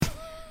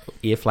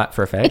ear flap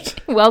for effect.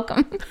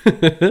 Welcome.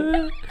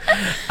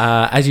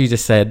 As you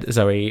just said,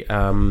 Zoe,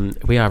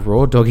 we are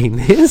raw dogging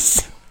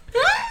this.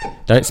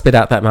 Don't spit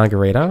out that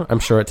margarita. I'm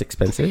sure it's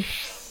expensive.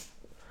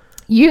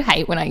 You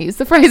hate when I use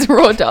the phrase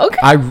raw dog.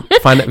 I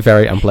find it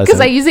very unpleasant.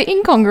 Because I use it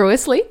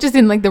incongruously, just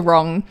in like the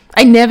wrong...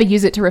 I never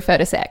use it to refer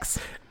to sex.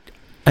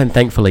 And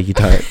thankfully you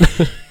don't.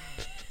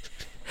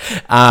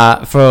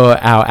 For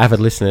our avid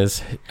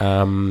listeners,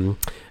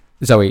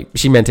 Zoe,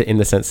 she meant it in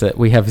the sense that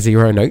we have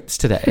 0 notes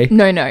today.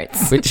 No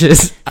notes. Which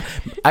is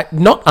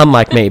not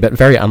unlike me, but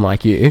very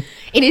unlike you.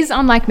 It is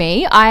unlike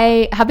me.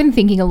 I have been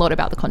thinking a lot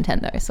about the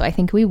content though, so I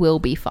think we will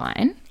be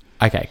fine.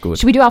 Okay, good.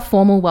 Should we do our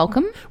formal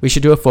welcome? We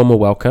should do a formal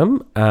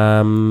welcome.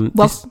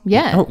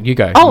 Yeah. Oh, you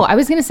go. Oh, I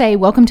was going to say,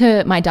 welcome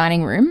to my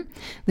dining room.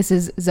 This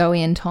is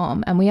Zoe and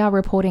Tom, and we are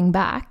reporting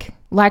back,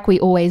 like we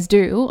always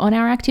do, on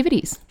our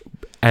activities.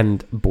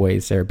 And boy,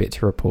 is there a bit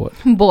to report.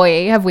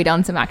 Boy, have we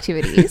done some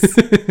activities.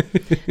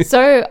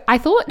 So I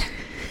thought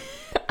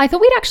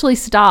we'd actually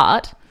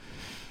start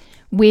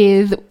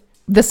with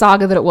the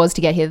saga that it was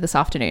to get here this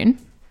afternoon.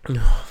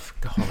 Oh,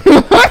 God.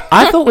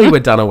 I thought we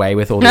were done away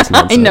with all this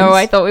nonsense. I know.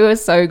 I thought we were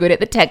so good at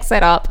the tech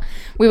setup.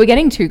 We were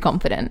getting too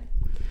confident.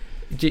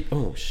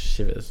 Oh,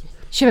 shivers.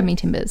 Shiver me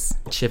timbers.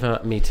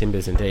 Shiver me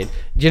timbers, indeed.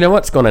 Do you know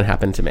what's going to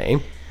happen to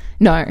me?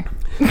 No.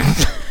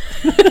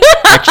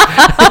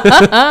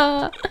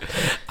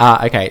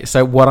 Okay,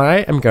 so what I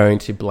am going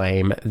to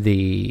blame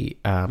the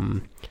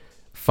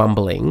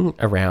fumbling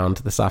around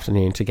this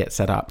afternoon to get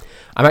set up,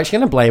 I'm actually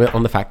going to blame it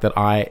on the fact that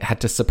I had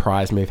to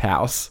surprise move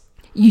house.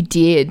 You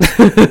did.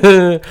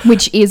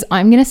 Which is,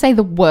 I'm going to say,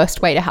 the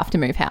worst way to have to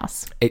move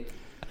house.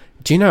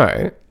 Do you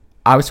know,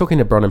 I was talking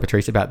to Bron and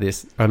Patrice about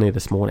this only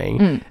this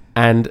morning,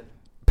 and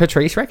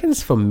Patrice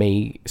reckons for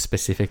me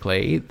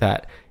specifically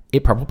that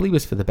it probably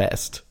was for the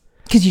best.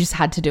 Because you just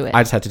had to do it.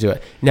 I just had to do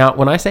it. Now,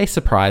 when I say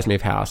surprise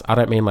move house, I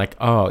don't mean like,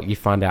 oh, you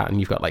find out and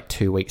you've got like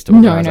 2 weeks to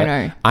organize it.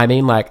 No. I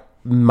mean like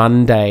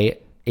Monday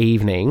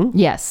evening.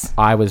 Yes.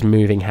 I was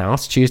moving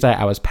house. Tuesday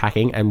I was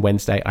packing, and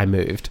Wednesday I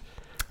moved.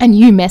 And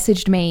you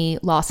messaged me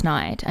last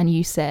night and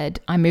you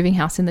said, I'm moving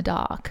house in the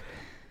dark.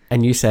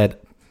 And you said,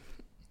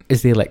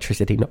 is the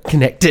electricity not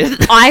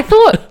connected? I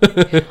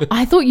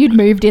thought you'd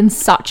moved in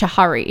such a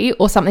hurry,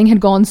 or something had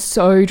gone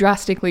so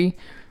drastically...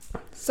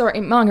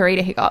 Sorry,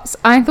 margarita hiccups.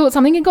 I thought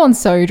something had gone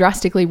so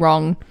drastically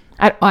wrong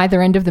at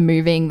either end of the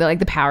moving that like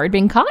the power had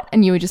been cut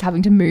and you were just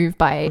having to move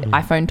by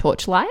iPhone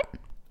torchlight.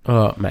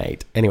 Oh,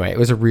 mate. Anyway, it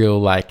was a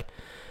real like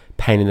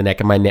pain in the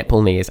neck, and my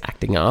netball knee is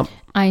acting up.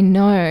 I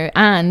know.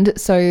 And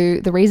so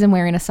the reason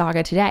we're in a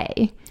saga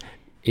today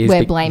is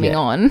we're blaming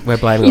on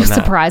your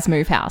surprise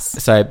move house.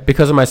 So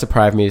because of my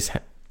surprise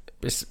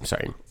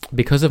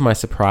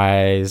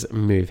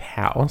move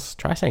house,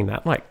 try saying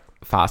that like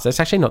fast. It's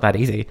actually not that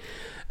easy.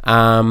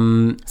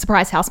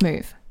 Surprise house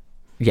move.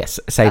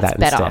 Yes, say that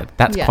instead. Better.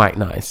 That's quite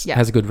nice. Yeah.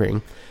 Has a good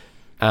ring.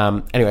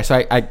 Anyway,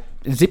 so I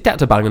zipped out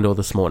to Bungendore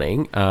this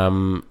morning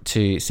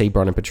to see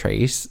Bron and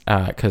Patrice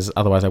because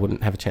otherwise I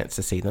wouldn't have a chance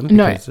to see them.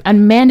 No,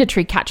 and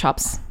mandatory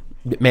catch-ups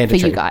for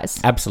you guys.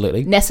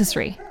 Absolutely.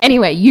 Necessary.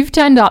 Anyway, you've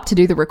turned up to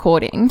do the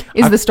recording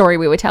is the story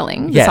we were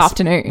telling this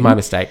afternoon. My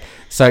mistake.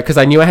 So because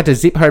I knew I had to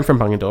zip home from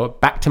Bungendore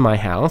back to my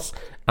house,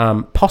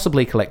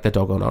 possibly collect the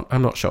dog or not.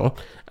 I'm not sure.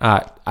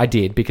 I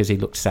did because he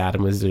looked sad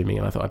and was zooming,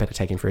 and I thought I better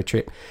take him for a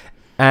trip.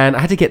 And I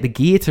had to get the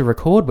gear to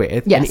record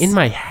with. Yes. And in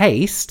my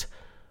haste,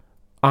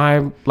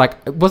 I'm like,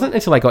 it wasn't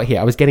until I got here,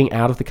 I was getting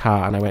out of the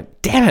car and I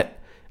went, damn it,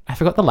 I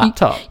forgot the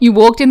laptop. You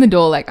walked in the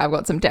door like, I've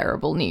got some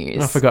terrible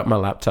news. I forgot my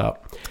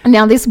laptop.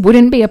 Now, this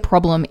wouldn't be a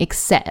problem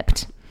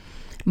except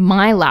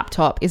my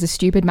laptop is a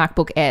stupid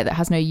MacBook Air that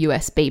has no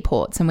USB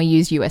ports, and we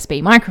use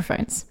USB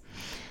microphones.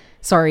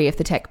 Sorry if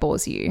the tech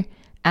bores you.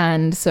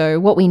 And so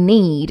what we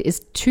need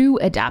is 2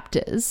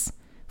 adapters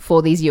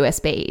for these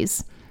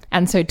USBs.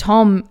 And so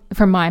Tom,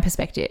 from my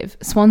perspective,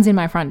 swans in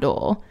my front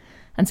door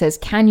and says,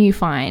 can you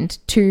find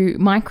 2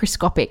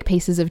 microscopic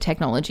pieces of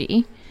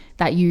technology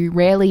that you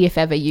rarely, if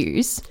ever,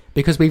 use?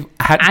 Because we've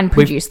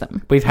produce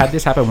them. We've had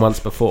this happen once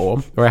before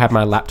where I had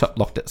my laptop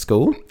locked at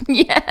school.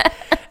 Yeah.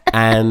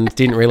 And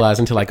didn't realise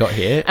until I got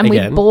here. And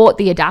we bought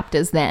the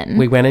adapters then.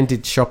 We went and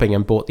did shopping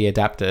and bought the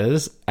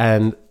adapters.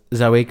 And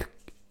Zoe,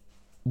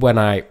 when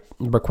I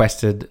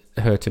requested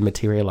her to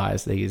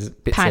materialise these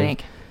bits of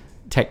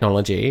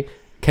technology,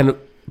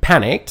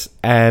 panicked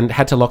and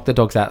had to lock the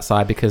dogs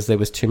outside because there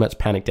was too much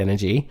panicked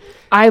energy.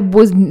 I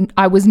was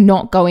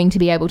not going to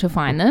be able to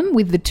find them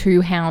with the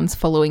 2 hounds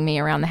following me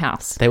around the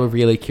house. They were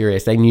really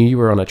curious. They knew you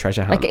were on a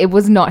treasure hunt. Like, it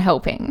was not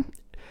helping.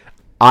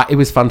 It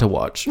was fun to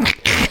watch.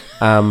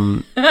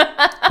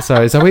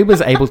 So Zoe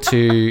was able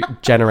to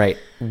generate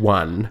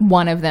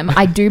one of them.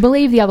 I do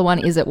believe the other one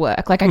is at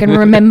work. Like, I can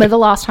remember the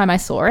last time I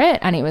saw it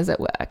and it was at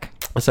work.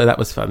 So that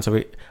was fun.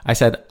 So I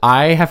said,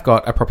 I have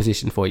got a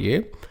proposition for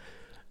you.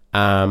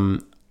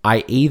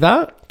 I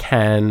either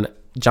can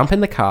jump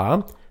in the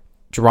car,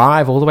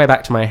 drive all the way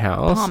back to my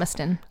house.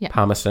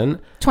 Palmerston.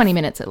 20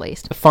 minutes at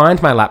least.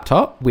 Find my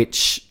laptop,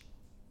 which,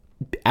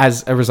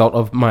 as a result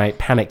of my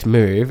panicked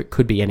move,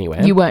 could be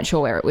anywhere. You weren't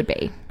sure where it would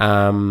be.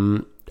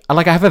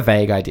 I have a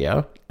vague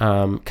idea.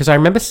 Because I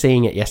remember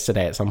seeing it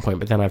yesterday at some point,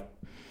 but then I've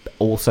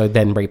also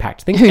then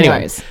repacked things. Who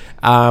knows?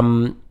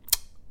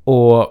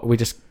 Or we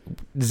just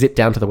zip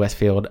down to the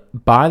Westfield,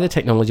 buy the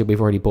technology we've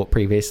already bought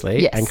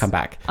previously, and come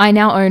back. I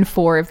now own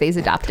 4 of these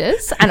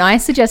adapters, and I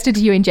suggested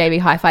to you in JB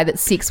Hi-Fi that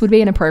 6 would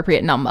be an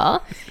appropriate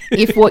number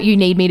if what you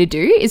need me to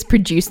do is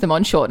produce them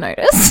on short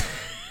notice.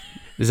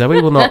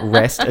 Zoe will not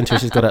rest until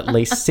she's got at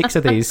least 6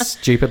 of these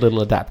stupid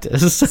little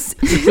adapters.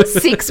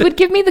 6 would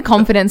give me the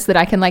confidence that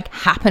I can like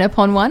happen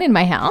upon one in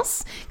my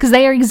house, because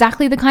they are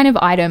exactly the kind of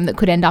item that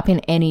could end up in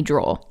any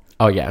drawer.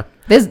 Oh, yeah.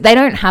 They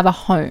don't have a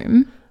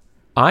home.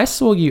 I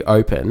saw you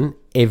open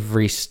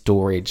every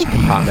storage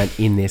compartment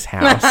in this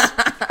house.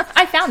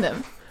 I found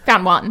them.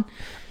 Found one.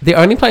 The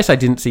only place I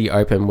didn't see you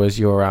open was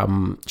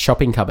your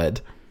shopping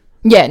cupboard.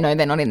 Yeah, no,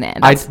 they're not in there.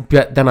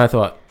 But then I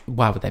thought,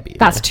 why would they be in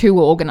That's there?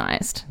 too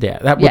organised. Yeah,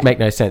 that would make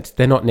no sense.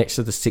 They're not next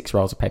to the 6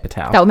 rolls of paper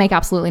towel. That would make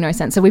absolutely no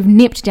sense. So we've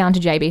nipped down to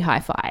JB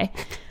Hi-Fi,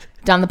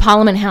 done the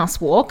Parliament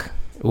House walk.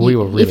 We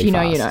were really If you know,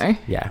 fast. you know.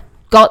 Yeah.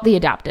 Got the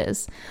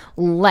adapters,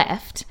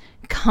 left,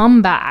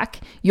 come back.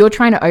 You're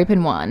trying to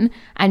open one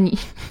and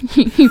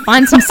you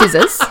find some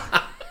scissors.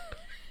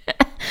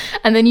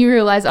 And then you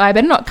realise, I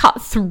better not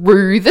cut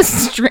through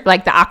the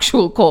like the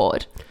actual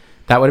cord.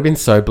 That would have been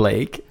so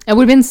bleak. It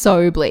would have been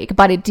so bleak,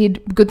 but it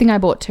did. Good thing I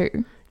bought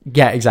 2.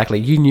 Yeah, exactly.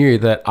 You knew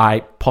that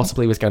I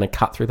possibly was going to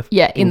cut through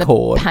the in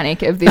cord. The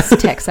panic of this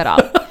tech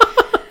setup.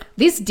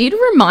 This did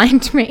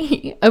remind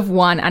me of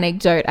one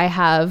anecdote I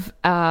have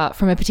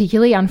from a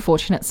particularly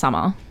unfortunate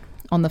summer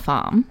on the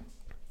farm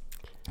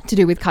to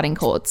do with cutting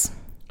cords.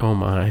 Oh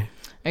my.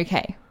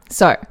 Okay.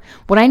 So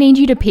what I need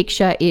you to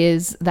picture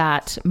is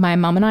that my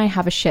mum and I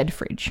have a shed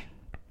fridge,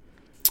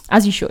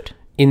 as you should.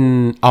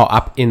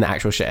 Up in the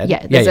actual shed.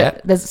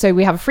 Yeah. So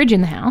we have a fridge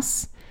in the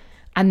house,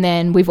 and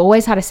then we've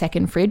always had a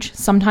second fridge.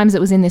 Sometimes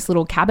it was in this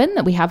little cabin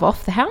that we have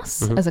off the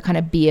house as a kind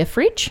of beer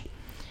fridge.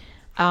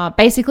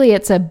 Basically,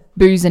 it's a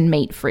booze and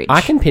meat fridge.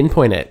 I can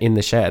pinpoint it in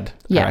the shed,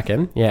 I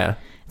reckon. Yeah.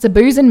 It's a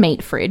booze and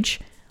meat fridge.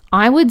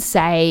 I would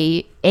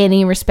say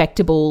any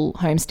respectable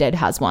homestead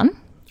has one.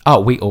 Oh,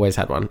 we always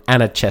had one.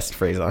 And a chest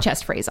freezer.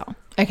 Chest freezer.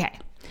 Okay.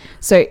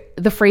 So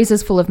the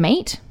freezer's full of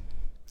meat.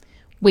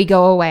 We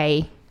go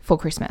away for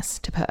Christmas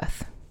to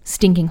Perth.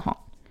 Stinking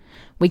hot.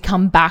 We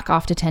come back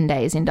after 10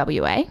 days in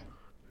WA.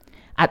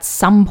 At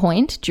some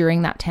point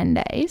during that 10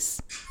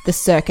 days, the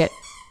circuit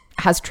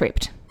has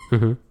tripped.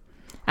 Mm-hmm.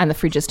 And the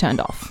fridge is turned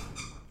off.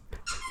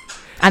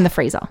 And the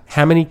freezer.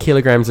 How many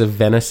kilograms of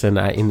venison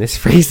are in this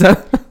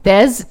freezer?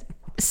 There's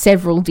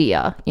several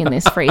deer in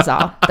this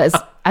freezer.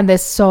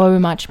 There's so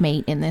much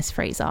meat in this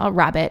freezer.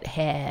 Rabbit,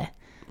 hare.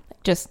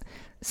 Just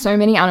so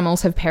many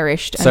animals have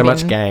perished. So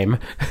much game.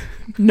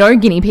 No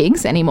guinea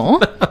pigs anymore.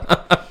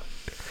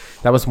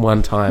 That was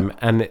one time,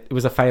 and it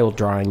was a failed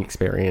drying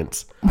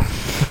experience.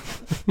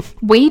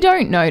 We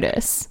don't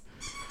notice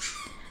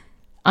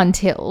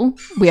until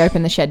we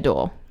open the shed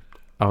door.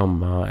 Oh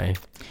my.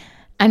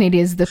 And it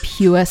is the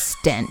pure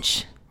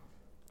stench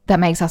that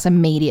makes us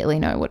immediately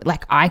know what,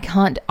 like,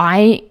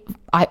 I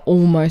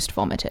almost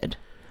vomited.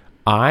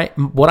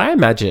 What I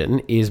imagine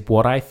is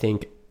what I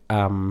think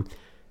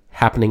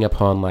happening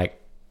upon like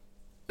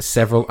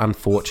several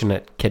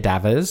unfortunate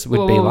cadavers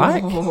would be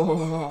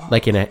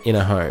like in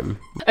a home.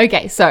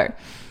 Okay, so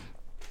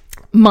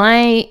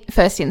my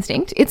first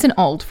instinct, it's an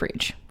old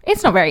fridge.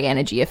 It's not very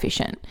energy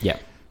efficient. Yeah.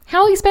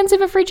 How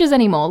expensive are fridges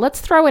anymore? Let's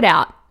throw it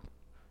out.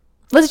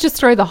 Let's just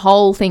throw the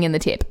whole thing in the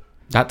tip.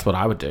 That's what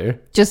I would do.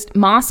 Just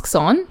masks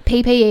on,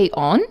 PPE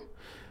on,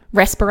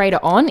 respirator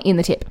on, in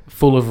the tip.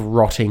 Full of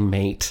rotting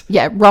meat.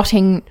 Yeah,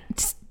 rotting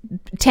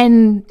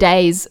 10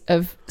 days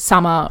of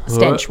summer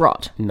stench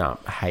rot. No,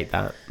 I hate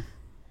that.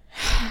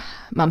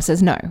 Mum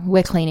says, no,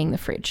 we're cleaning the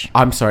fridge.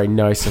 I'm sorry,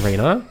 no,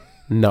 Serena.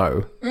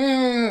 No.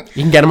 You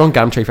can get them on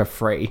Gumtree for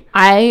free.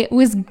 I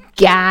was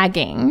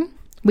gagging.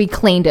 We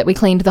cleaned it. We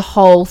cleaned the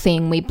whole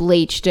thing. We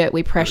bleached it.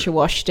 We pressure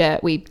washed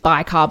it. We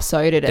bicarb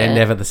soded it. They're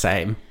never the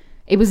same.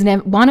 It was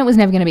never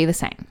going to be the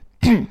same.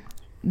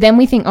 Then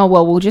we think, oh,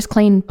 well, we'll just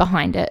clean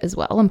behind it as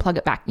well and plug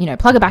it back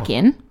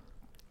in,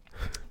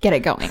 get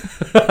it going.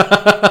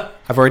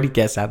 I've already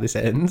guessed how this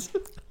ends.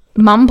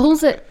 Mum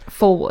pulls it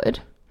forward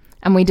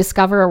and we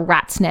discover a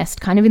rat's nest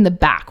kind of in the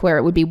back where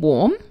it would be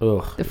warm,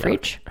 the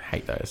fridge. I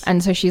hate those.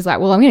 And so she's like,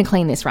 well, I'm going to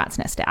clean this rat's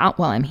nest out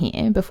while I'm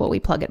here before we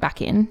plug it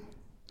back in.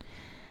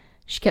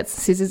 She gets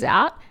the scissors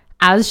out.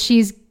 As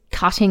she's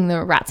cutting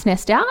the rat's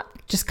nest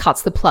out, just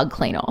cuts the plug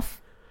clean off.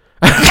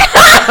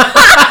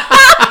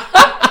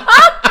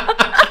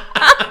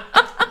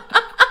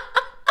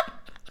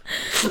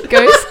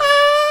 Goes.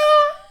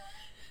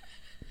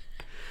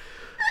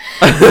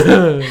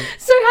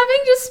 So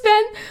having just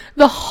spent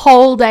the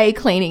whole day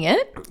cleaning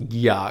it.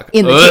 Yuck.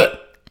 In the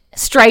tip.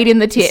 Straight in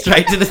the tip.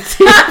 Straight to the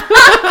tip.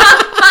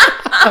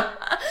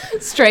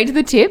 Straight to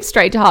the tip,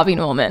 straight to Harvey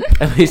Norman.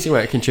 At least you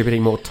weren't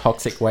contributing more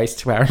toxic waste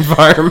to our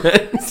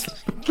environment.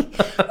 We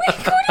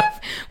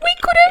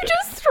could have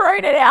just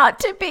thrown it out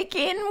to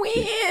begin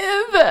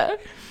with.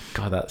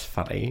 God, that's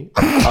funny.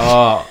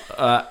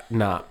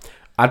 Nah.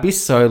 I'd be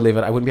so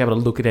livid. I wouldn't be able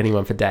to look at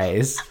anyone for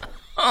days.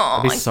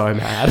 I'd be so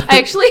mad. I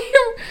actually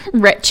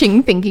am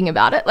retching thinking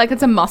about it. Like,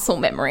 it's a muscle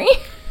memory.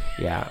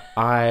 Yeah.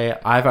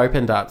 I've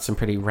opened up some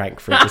pretty rank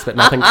fridges, but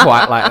nothing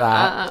quite like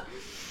that.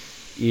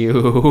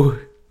 Ew.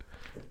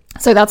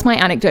 So that's my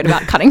anecdote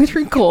about cutting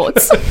through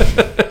cords.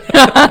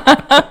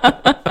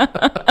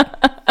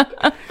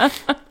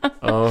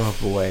 Oh,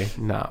 boy.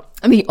 No.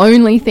 And the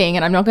only thing,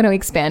 and I'm not going to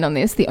expand on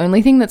this, the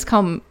only thing that's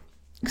come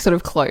sort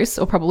of close,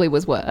 or probably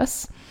was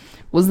worse,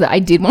 was that I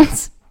did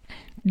once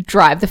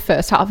drive the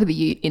first half of the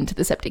ute into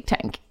the septic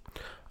tank.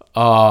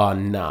 Oh,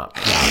 no.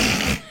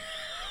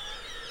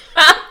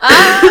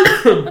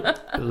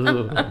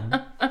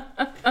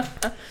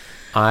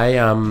 I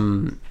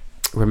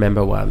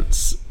remember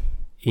once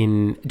do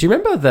you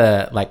remember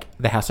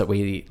the house that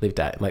we lived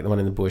at, like the one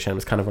in the bush, and it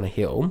was kind of on a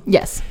hill?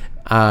 Yes.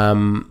 I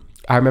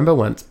remember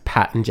once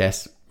Pat and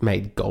Jess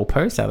made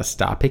goalposts out of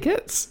star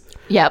pickets.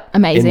 Yep,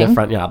 amazing. In the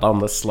front yard on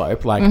the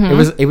slope. Like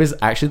it was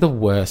actually the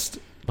worst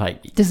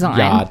design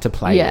yard to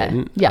play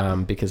in. Yeah.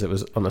 Because it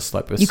was on a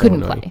slope. It was you so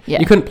couldn't annoying. play. Yeah.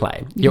 You couldn't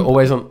play. You're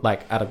always on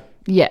at a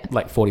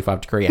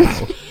 45-degree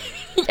angle.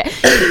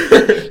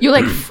 You're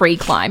like free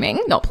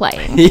climbing, not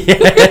playing.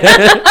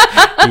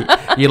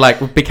 You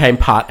like became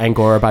part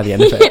Angora by the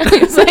end of it. Yeah,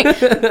 it's like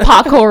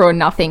parkour or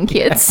nothing,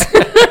 kids.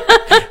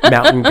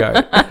 Mountain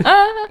goat.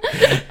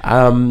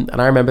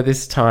 And I remember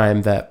this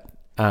time that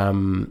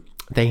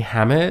they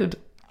hammered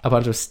a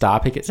bunch of star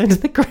pickets into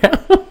the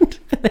ground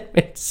and they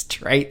went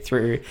straight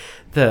through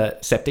the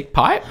septic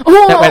pipe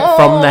that went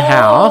from the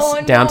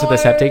house down to the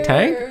septic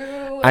tank.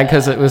 And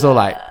because it was all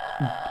like,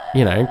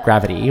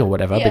 gravity or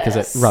whatever, because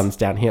it runs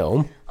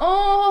downhill.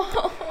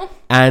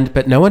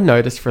 But no one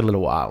noticed for a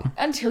little while.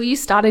 Until you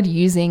started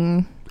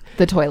using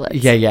the toilets.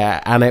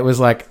 Yeah. And it was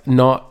like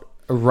not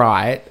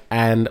right.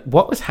 And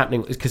what was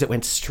happening was because it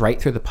went straight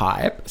through the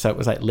pipe. So it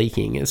was like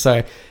leaking. And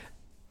so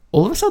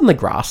all of a sudden the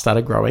grass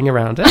started growing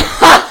around it.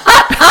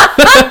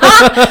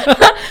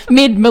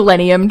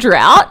 Mid-millennium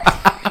drought.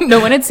 No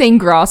one had seen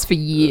grass for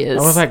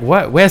years. I was like,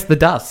 what? Where's the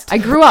dust? I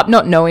grew up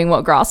not knowing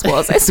what grass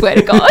was, I swear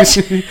to God.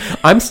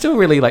 I'm still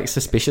really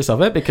suspicious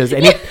of it because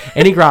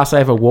any grass I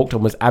ever walked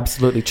on was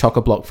absolutely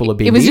chock-a-block full of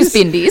bindies. It was just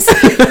bindies.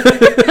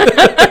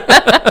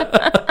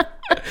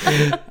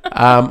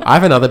 I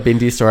have another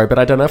bindi story, but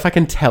I don't know if I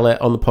can tell it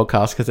on the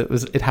podcast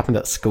because it happened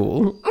at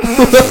school.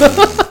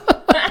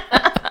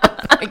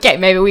 Okay,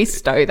 maybe we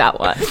stow that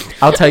one.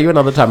 I'll tell you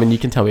another time and you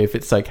can tell me if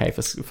it's okay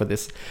for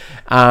this.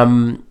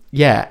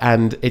 Yeah,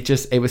 and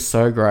it was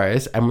so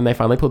gross. And when they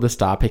finally pulled the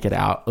star picket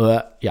out,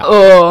 yeah.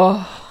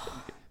 Oh.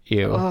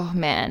 Ew. Oh,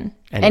 man.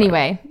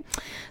 Anyway,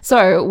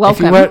 so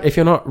welcome. If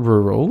you're not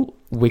rural,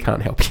 we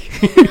can't help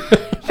you.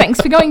 Thanks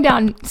for going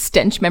down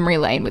stench memory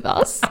lane with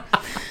us.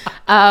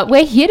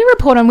 We're here to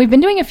report on, we've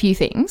been doing a few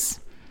things.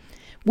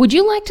 Would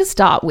you like to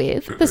start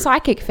with the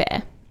psychic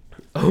fair?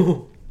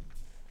 Oh.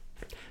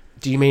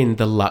 Do you mean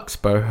the Luxe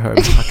Boho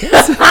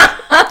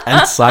Market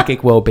and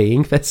Psychic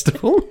Wellbeing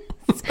Festival?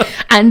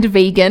 And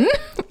vegan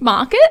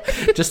market?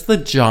 Just the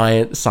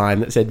giant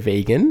sign that said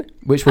vegan,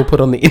 which we'll put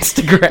on the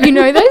Instagram. You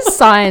know those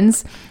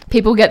signs,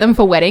 people get them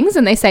for weddings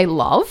and they say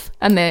love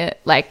and they're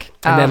like...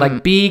 and they're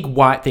like big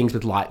white things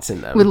with lights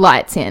in them. With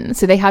lights in.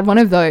 So they had one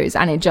of those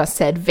and it just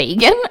said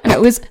vegan and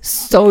it was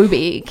so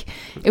big.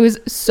 It was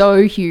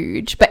so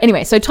huge. But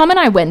anyway, so Tom and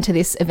I went to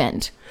this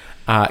event.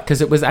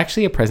 Because it was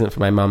actually a present for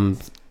my mum.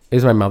 It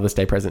was my Mother's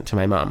Day present to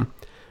my mum.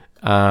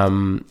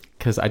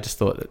 Because I just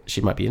thought that she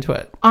might be into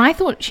it. I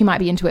thought she might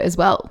be into it as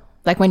well.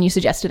 Like when you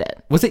suggested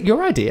it. Was it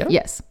your idea?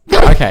 Yes.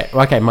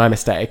 Okay, my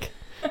mistake.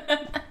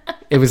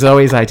 It was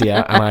Zoe's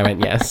idea and I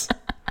went yes.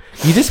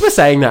 You just were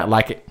saying that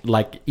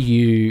like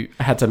you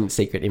had some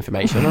secret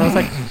information. And I was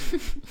like,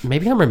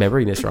 maybe I'm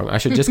remembering this wrong. I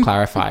should just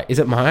clarify. Is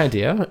it my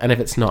idea? And if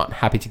it's not,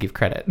 happy to give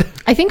credit.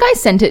 I think I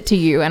sent it to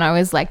you and I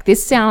was like,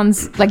 this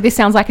sounds like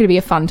it'd be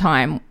a fun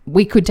time.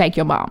 We could take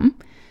your mum.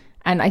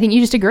 And I think you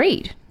just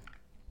agreed.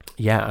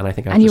 Yeah, and I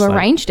think you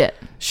arranged it.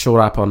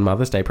 Short up on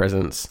Mother's Day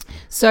presents.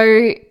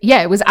 So,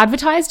 yeah, it was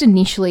advertised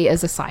initially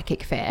as a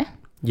psychic fair.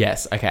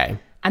 Yes, okay.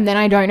 And then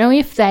I don't know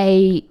if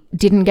they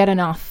didn't get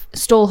enough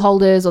stall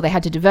holders or they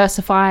had to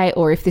diversify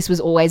or if this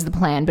was always the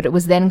plan, but it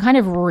was then kind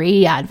of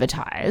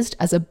re-advertised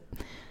as a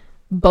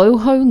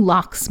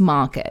boho-luxe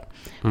market,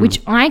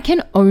 which I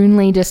can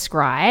only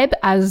describe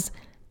as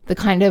the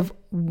kind of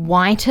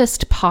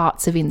whitest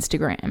parts of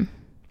Instagram.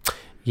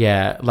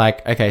 Yeah,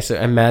 okay, so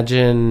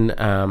imagine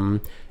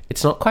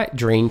it's not quite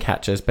dream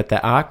catchers, but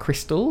there are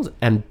crystals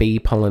and bee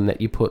pollen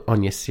that you put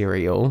on your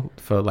cereal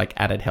for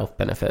added health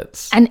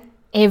benefits. And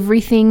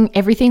everything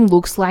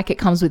looks like it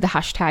comes with the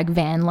hashtag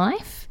van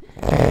life.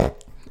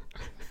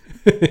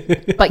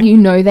 But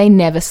they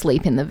never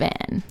sleep in the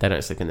van. They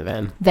don't sleep in the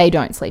van. They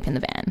don't sleep in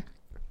the van.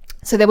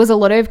 So there was a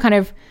lot of kind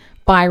of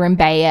Byron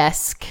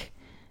Bay-esque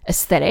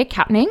aesthetic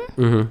happening.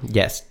 Mm-hmm.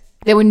 Yes.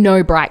 There were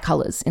no bright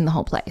colours in the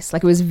whole place.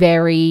 It was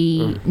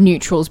very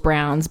neutrals,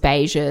 browns,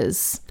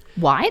 beiges,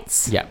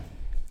 whites. Yeah.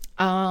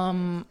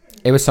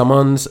 It was a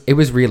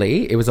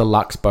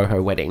Luxe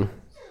boho wedding.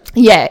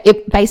 Yeah,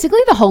 it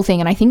basically the whole thing,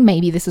 and I think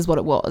maybe this is what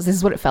it was. This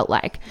is what it felt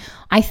like.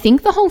 I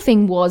think the whole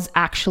thing was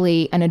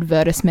actually an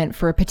advertisement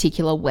for a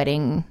particular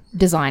wedding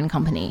design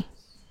company.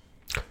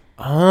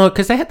 Oh,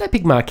 because they had that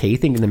big marquee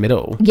thing in the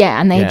middle. Yeah,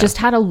 and they just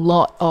had a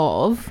lot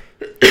of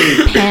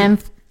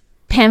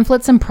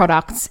pamphlets and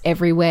products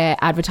everywhere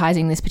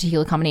advertising this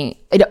particular company.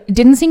 It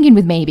didn't sink in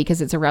with me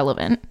because it's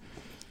irrelevant.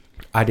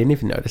 I didn't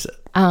even notice it.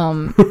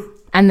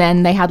 And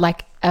then they had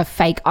like a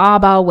fake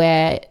arbor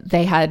where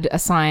they had a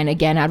sign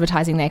again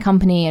advertising their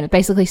company, and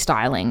basically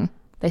styling.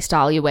 They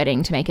style your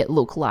wedding to make it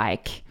look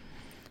like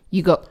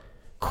you got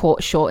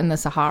caught short in the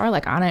Sahara.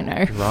 Like, I don't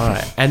know.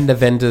 Right. And the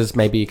vendors,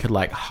 maybe you could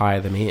like hire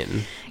them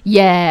in.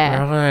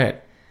 Yeah.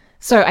 Right.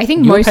 So I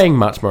think You're paying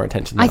much more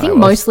attention than I was.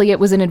 mostly it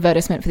was an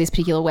advertisement for this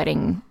particular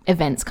wedding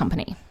events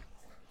company.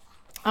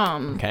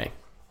 Okay.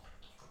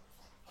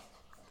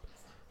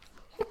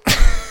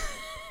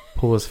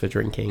 Pause for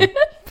drinking.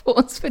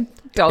 Pause for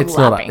dog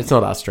lapping. It's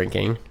not us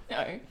drinking.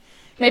 No.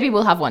 Maybe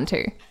we'll have one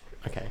too.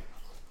 Okay.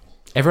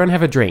 Everyone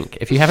have a drink.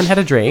 If you haven't had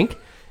a drink,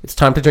 it's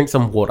time to drink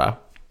some water.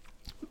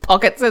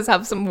 Pocket says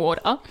have some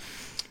water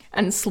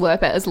and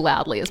slurp it as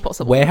loudly as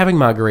possible. We're having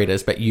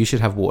margaritas, but you should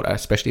have water,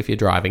 especially if you're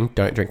driving.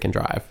 Don't drink and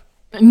drive.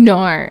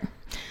 No.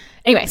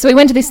 Anyway, so we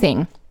went to this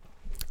thing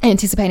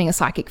anticipating a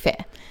psychic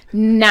fair.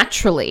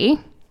 Naturally,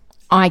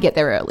 I get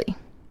there early.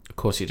 Of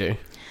course you do.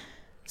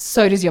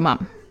 So does your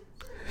mum.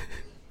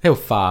 They were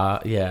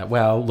far. Yeah.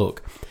 Well,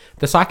 look,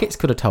 the psychics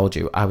could have told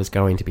you I was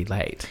going to be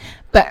late.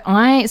 But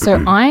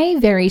I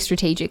very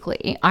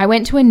strategically, I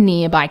went to a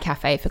nearby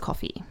cafe for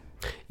coffee.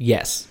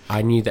 Yes,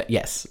 I knew that.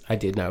 Yes, I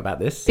did know about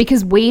this.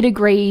 Because we'd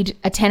agreed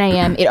at 10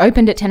 a.m. It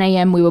opened at 10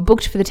 a.m. We were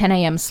booked for the 10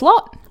 a.m.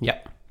 slot.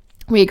 Yep.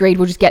 We agreed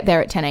we'll just get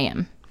there at 10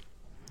 a.m.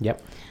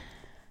 Yep.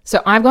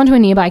 So I've gone to a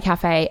nearby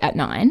cafe at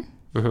 9.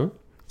 Mm-hmm.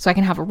 So I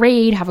can have a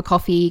read, have a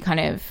coffee, kind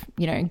of,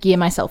 gear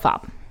myself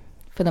up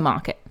for the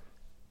market.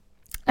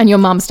 And your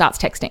mum starts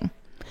texting.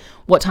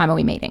 What time are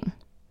we meeting?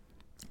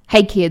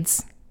 Hey,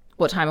 kids,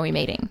 what time are we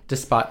meeting?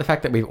 Despite the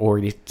fact that we've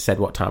already said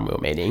what time we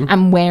were meeting.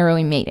 And where are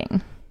we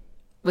meeting?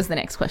 Was the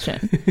next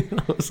question.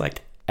 It was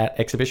like at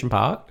Exhibition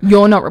Park.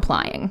 You're not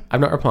replying.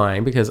 I'm not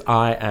replying because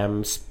I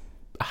am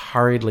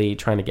hurriedly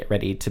trying to get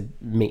ready to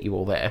meet you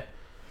all there.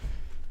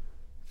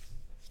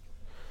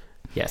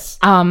 Yes.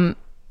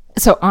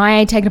 So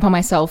I take it upon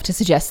myself to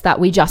suggest that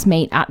we just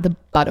meet at the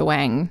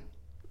Budawang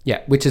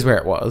Yeah, which is where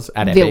it was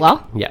at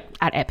Villa. Epic. Yeah.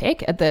 At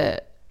Epic, at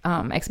the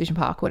Exhibition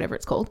Park, whatever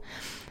it's called.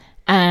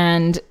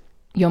 And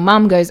your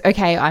mum goes,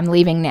 okay, I'm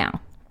leaving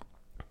now.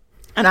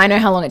 And I know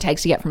how long it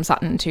takes to get from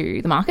Sutton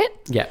to the market.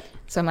 Yeah.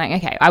 So I'm like,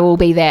 okay, I will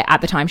be there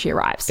at the time she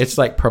arrives. It's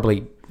like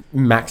probably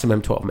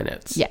maximum 12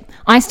 minutes. Yeah.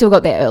 I still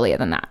got there earlier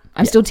than that.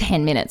 I'm still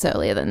 10 minutes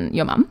earlier than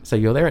your mum. So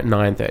you're there at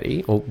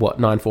 9:30 or what,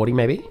 9:40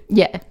 maybe?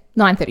 Yeah.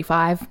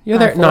 9:35. You're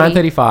there at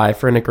 9:35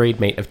 for an agreed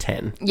meet of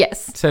 10.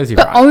 Yes. Serves you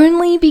but right.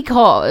 only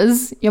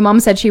because your mum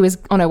said she was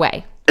on her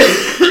way.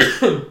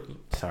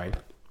 Sorry.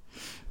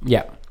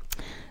 Yeah.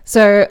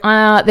 So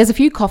there's a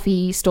few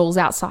coffee stalls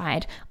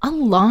outside. A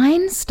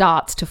line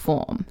starts to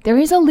form. There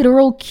is a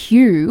literal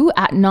queue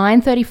at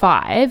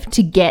 9:35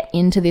 to get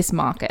into this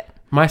market.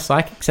 My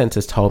psychic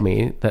senses told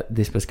me that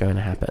this was going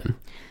to happen.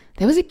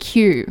 There was a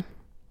queue.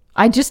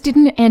 I just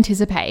didn't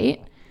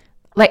anticipate.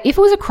 Like, if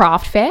it was a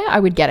craft fair, I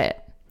would get it.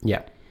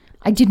 Yeah.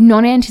 I did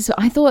not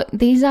anticipate. I thought,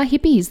 these are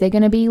hippies. They're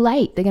going to be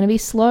late. They're going to be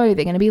slow.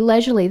 They're going to be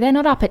leisurely. They're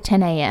not up at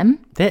 10 a.m.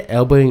 They're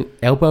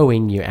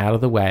elbowing you out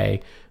of the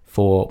way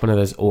for one of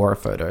those aura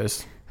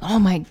photos. Oh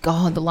my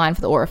God, the line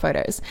for the aura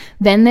photos.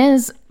 Then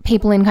there's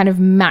people in kind of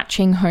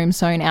matching home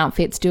sewn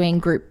outfits doing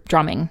group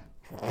drumming.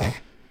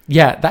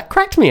 Yeah, that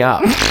cracked me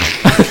up.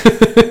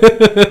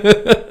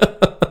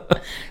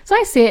 So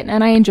I sit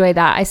and I enjoy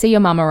that. I see your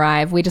mum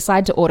arrive. We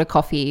decide to order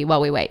coffee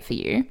while we wait for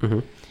you.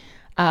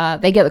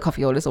 Mm-hmm. They get the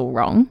coffee orders all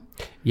wrong.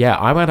 Yeah,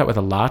 I wound up with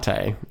a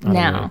latte.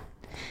 Now,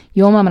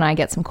 your mum and I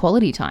get some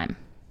quality time.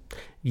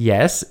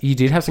 Yes, you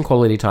did have some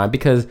quality time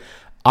because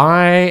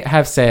I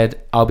have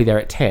said I'll be there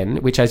at 10,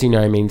 which as you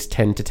know means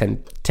 10 to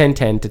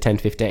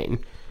 10:15,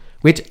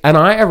 and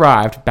I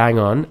arrived bang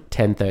on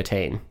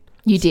 10:13.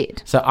 You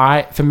did. So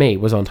for me,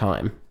 was on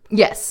time.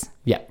 Yes.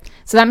 Yeah.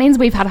 So that means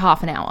we've had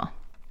half an hour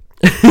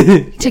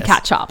to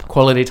catch up.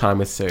 Quality time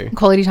with Sue.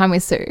 Quality time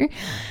with Sue.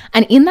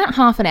 And in that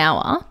half an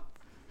hour,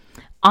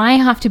 I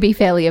have to be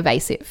fairly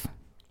evasive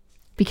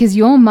because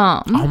your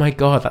mum... Oh my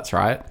God, that's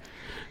right.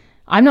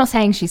 I'm not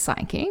saying she's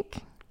psychic,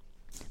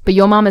 but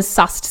your mum has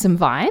sussed some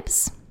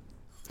vibes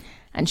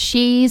and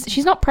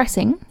she's not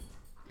pressing,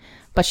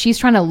 but she's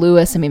trying to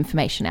lure some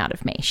information out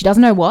of me. She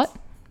doesn't know what,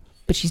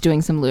 but she's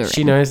doing some luring.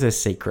 She knows there's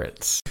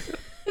secrets.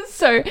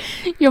 So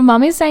your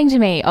mum is saying to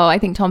me, oh, I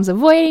think Tom's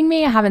avoiding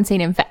me. I haven't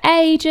seen him for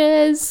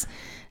ages.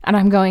 And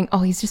I'm going, oh,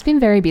 he's just been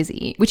very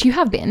busy, which you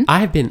have been. I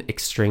have been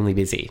extremely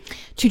busy.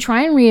 To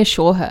try and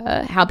reassure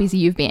her how busy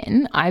you've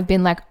been, I've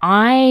been like,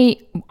 I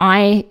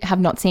have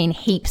not seen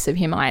heaps of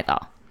him either.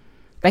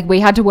 Like, we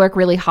had to work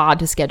really hard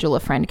to schedule a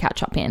friend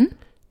catch up in.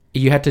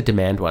 You had to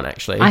demand one,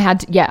 actually. I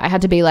had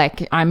to be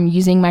like, I'm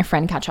using my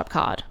friend catch up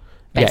card.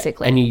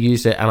 basically. Yeah, and you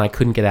used it and I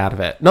couldn't get out of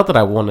it. Not that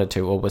I wanted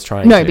to or was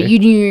trying to. No, but you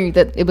knew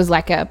that it was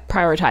like a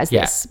prioritize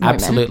this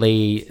moment.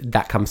 Absolutely.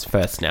 That comes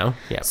first now.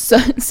 Yeah.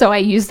 So I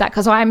used that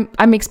because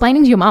I'm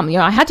explaining to your mum,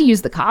 I had to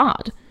use the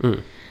card.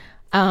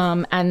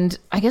 And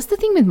I guess the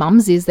thing with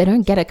mums is they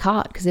don't get a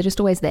card because they're just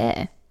always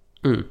there.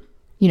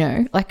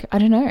 Like, I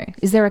don't know.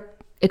 Is there a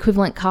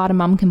equivalent card a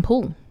mum can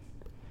pull?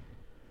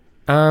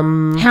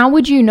 How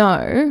would you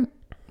know?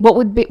 What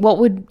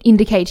would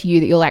indicate to you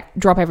that you're like,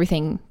 drop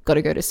everything, got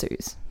to go to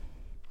Sue's?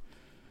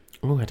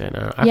 Oh, I don't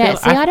know.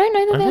 I don't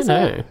know that there's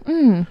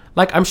a...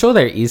 Like, I'm sure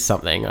there is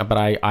something, but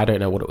I don't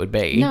know what it would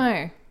be.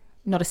 No,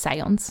 not a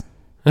seance.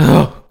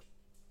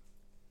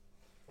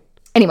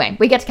 Anyway,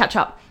 we get to catch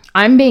up.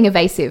 I'm being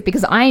evasive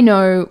because I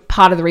know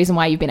part of the reason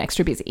why you've been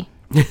extra busy.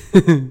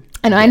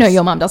 And I know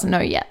your mum doesn't know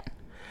yet.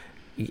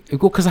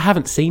 Well, because I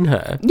haven't seen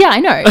her. Yeah, I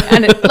know.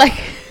 And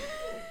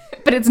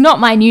but it's not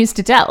my news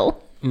to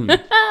tell.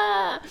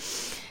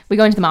 We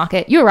go into the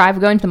market. You arrive,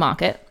 we go into the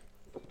market.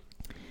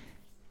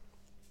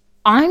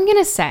 I'm going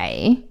to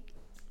say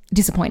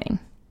disappointing.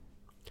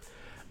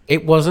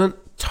 It wasn't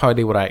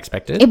totally what I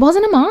expected. It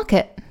wasn't a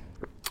market.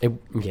 It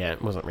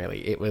wasn't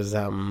really. It was,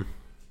 I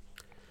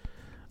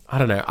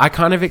don't know. I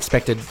kind of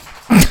expected,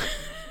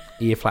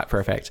 ear flap for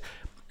effect.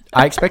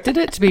 I expected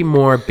it to be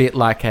more a bit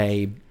like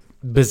a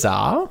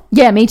bazaar.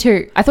 Yeah, me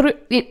too. I thought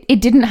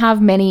it didn't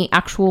have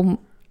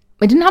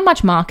it didn't have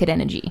much market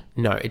energy.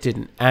 No, it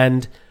didn't.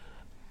 And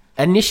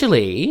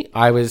initially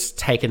I was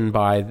taken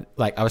aback,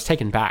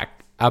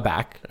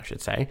 I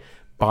should say,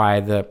 by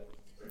the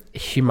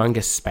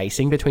humongous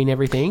spacing between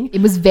everything.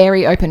 It was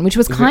very open, which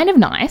was kind of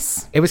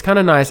nice. It was kind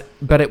of nice,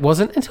 but it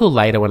wasn't until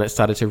later when it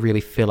started to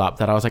really fill up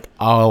that I was like,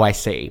 oh, I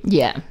see.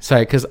 Yeah. So,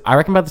 because I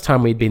reckon by the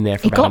time we'd been there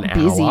for about an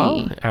busy.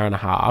 hour and a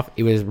half,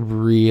 it was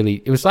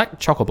like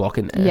chock-a-block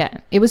in there. Yeah,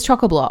 it was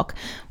chock-a-block.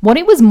 What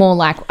it was more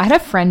like, I had a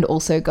friend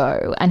also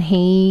go, and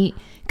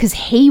because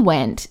he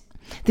went,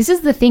 this is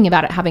the thing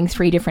about it having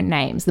 3 different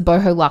names, the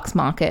boho luxe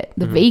market,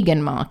 the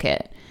vegan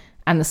market,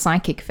 and the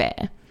psychic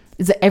fair,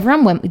 is that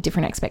everyone went with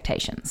different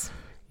expectations.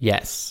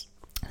 Yes.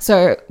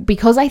 So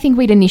because I think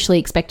we'd initially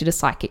expected a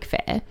psychic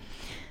fair,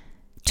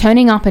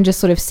 turning up and just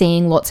sort of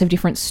seeing lots of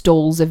different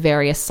stalls of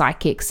various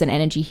psychics and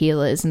energy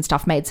healers and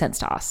stuff made sense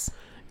to us.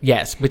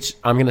 Yes, which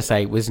I'm going to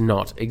say was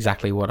not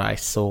exactly what I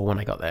saw when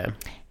I got there.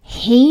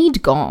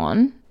 He'd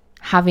gone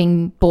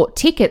having bought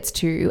tickets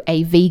to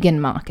a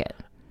vegan market.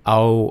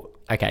 Oh,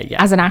 okay,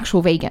 yeah. As an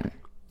actual vegan.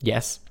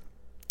 Yes.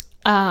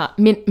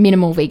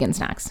 Minimal vegan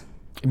snacks.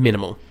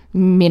 Minimal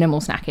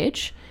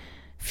snackage.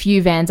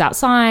 Few vans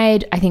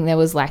outside. I think there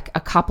was like a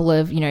couple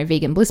of,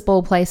 vegan bliss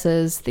ball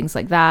places, things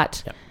like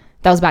that. Yep.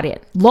 That was about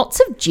it. Lots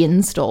of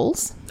gin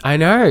stalls. I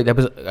know. There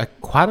was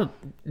quite a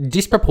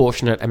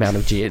disproportionate amount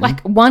of gin.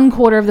 Like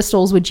 1/4 of the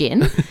stalls were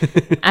gin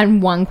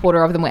and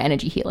 1/4 of them were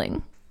energy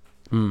healing.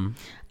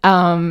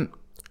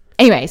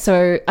 Anyway,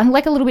 so I'm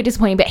like a little bit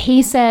disappointing, but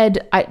he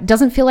said it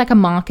doesn't feel like a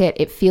market.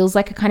 It feels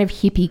like a kind of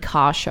hippie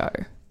car show.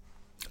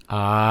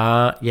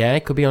 Yeah,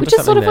 it could be onto something. Which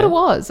is sort of there. what it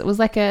was. It was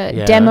like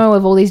a demo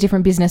of all these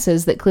different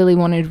businesses that clearly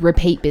wanted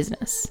repeat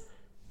business.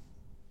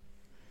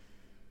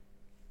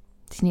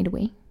 Do you need a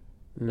wee?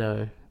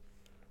 No.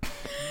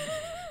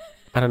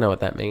 I don't know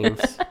what that means.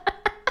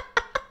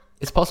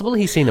 It's possible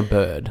he's seen a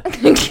bird.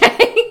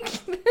 Okay.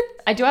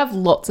 I do have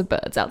lots of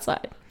birds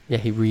outside. Yeah,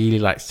 he really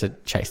likes to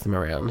chase them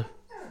around.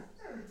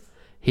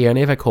 He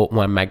only ever caught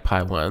one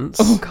magpie once.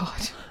 Oh,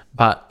 God.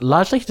 But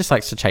largely he just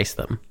likes to chase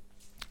them.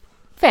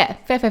 Fair.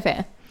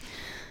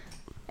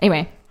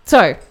 Anyway,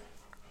 so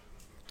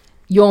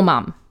your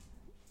mum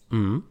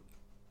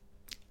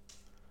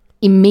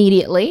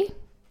immediately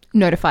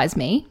notifies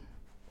me.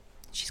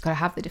 She's got to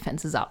have the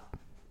defenses up.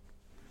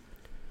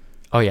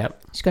 Oh, yeah.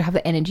 She's got to have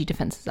the energy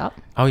defenses up.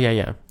 Oh,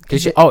 yeah.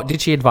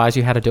 Did she advise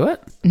you how to do it?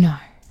 No.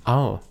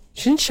 Oh.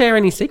 She didn't share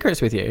any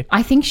secrets with you?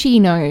 I think she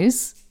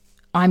knows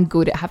I'm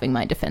good at having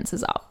my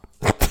defenses up.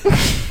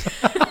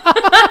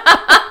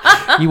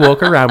 You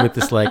walk around with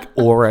this like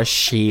aura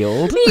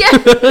shield.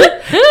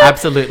 Yeah.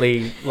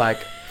 Absolutely like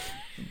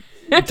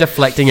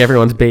deflecting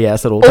everyone's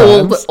BS at all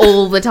times.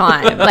 All the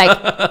time.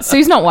 Like,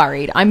 Sue's not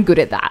worried. I'm good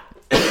at that.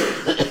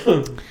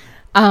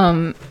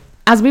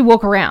 As we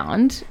walk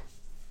around,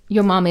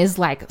 your mum is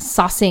like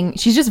sussing.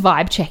 She's just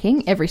vibe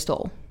checking every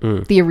stall.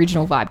 The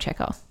original vibe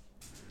checker.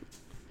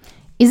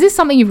 Is this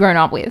something you've grown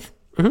up with?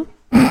 Mm-hmm.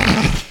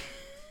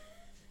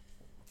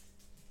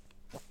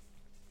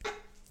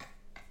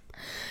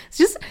 It's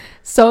just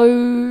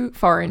so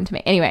foreign to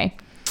me. Anyway.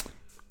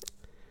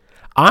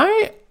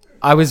 I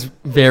was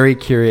very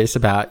curious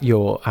about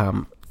your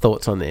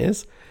thoughts on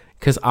this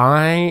because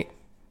I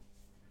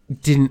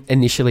didn't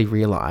initially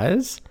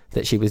realise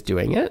that she was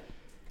doing it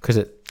because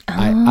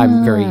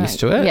I'm very used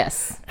to it.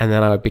 Yes. And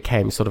then I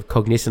became sort of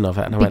cognizant of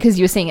it. And because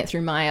you were seeing it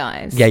through my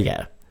eyes.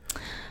 Yeah.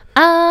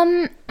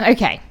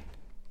 Okay.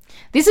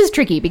 This is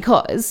tricky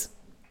because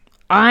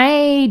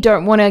I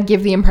don't want to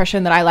give the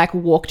impression that I like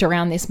walked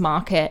around this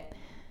market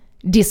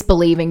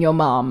disbelieving your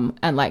mum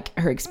and like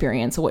her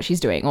experience or what she's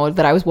doing, or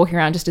that I was walking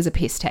around just as a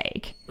piss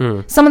take.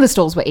 Some of the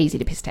stalls were easy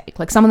to piss take.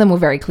 Like some of them were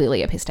very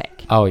clearly a piss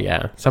take. Oh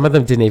yeah. Some of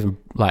them didn't even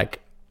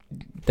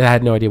they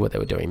had no idea what they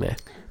were doing there.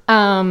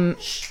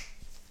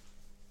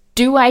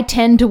 Do I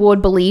tend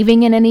toward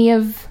believing in any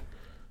of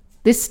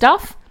this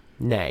stuff?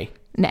 Nay.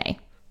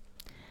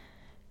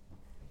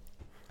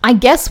 I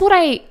guess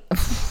like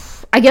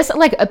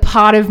a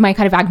part of my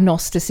kind of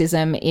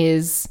agnosticism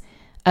is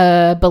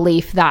a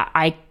belief that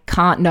I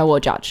can't know or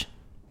judge.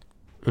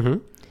 Mm-hmm.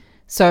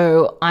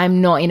 So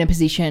I'm not in a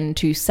position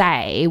to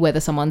say whether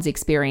someone's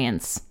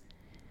experience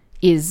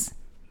is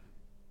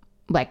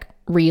like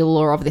real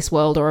or of this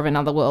world or of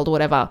another world or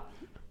whatever.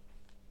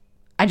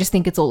 I just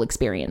think it's all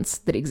experience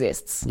that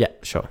exists. Yeah,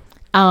 sure.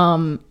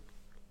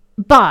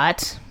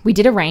 But we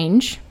did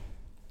arrange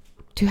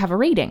to have a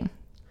reading.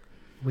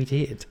 We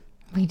did.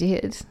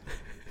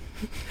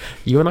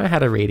 You and I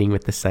had a reading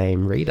with the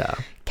same reader.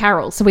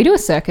 Carol. So we do a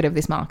circuit of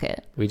this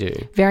market. We do.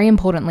 Very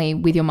importantly,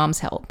 with your mum's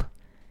help,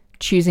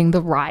 choosing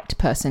the right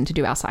person to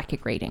do our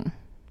psychic reading.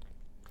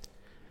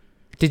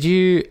 Did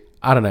you,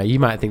 I don't know, you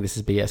might think this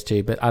is BS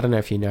too, but I don't know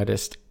if you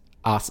noticed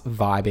us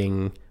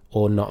vibing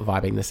or not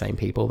vibing the same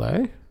people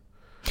though.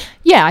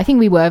 Yeah, I think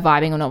we were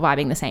vibing or not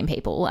vibing the same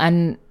people.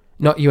 And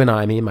not you and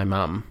I, me and my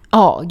mum.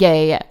 Oh,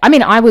 yeah. I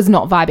mean, I was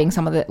not vibing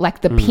some of the,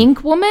 like the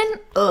pink woman.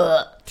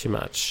 Ugh. Too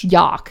much.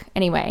 Yuck.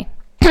 Anyway,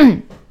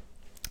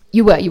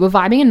 you were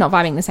vibing and not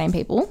vibing the same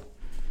people.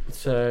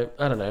 So,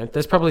 I don't know.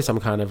 There's probably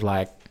some kind of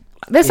like...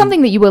 There's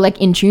something that you were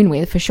like in tune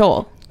with for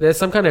sure. There's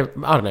some kind of,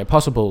 I don't know,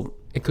 possible...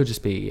 It could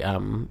just be, I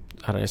don't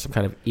know, some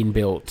kind of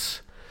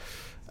inbuilt...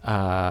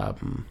 I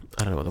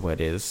don't know what the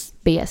word is.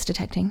 BS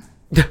detecting.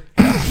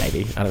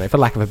 Maybe. I don't know, for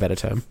lack of a better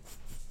term.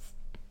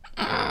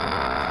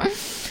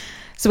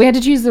 So we had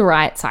to choose the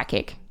right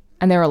psychic,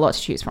 and there are a lot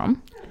to choose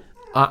from.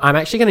 I'm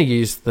actually going to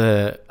use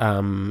the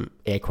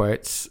air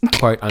quotes,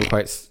 quote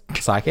unquote,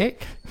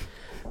 psychic.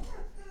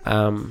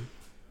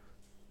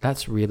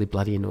 That's really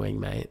bloody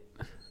annoying, mate.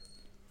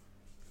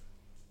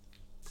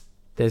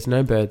 There's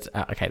no birds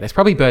out. Okay, there's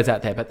probably birds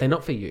out there, but they're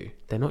not for you.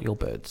 They're not your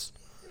birds.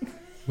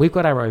 We've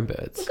got our own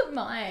birds. Look at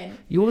mine.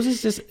 Yours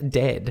is just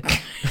dead.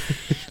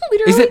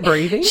 Literally, is it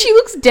breathing? She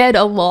looks dead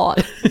a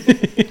lot.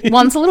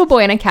 Once a little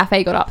boy in a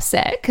cafe got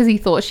upset because he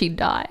thought she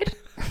died.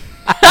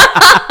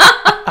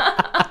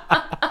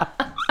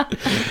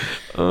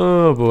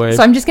 Oh, boy.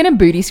 So I'm just going to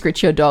booty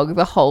scritch your dog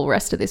the whole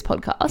rest of this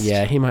podcast.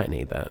 Yeah, he might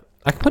need that.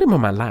 I can put him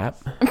on my lap.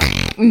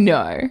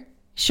 No.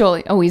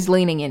 Surely. Oh, he's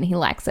leaning in. He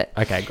likes it.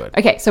 Okay, good.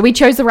 Okay, so we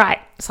chose the right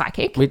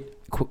psychic. We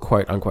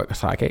quote unquote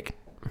psychic.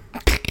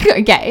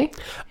 Okay.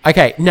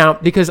 Okay, now,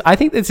 because I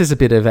think this is a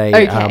bit of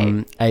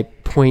a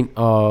point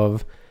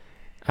of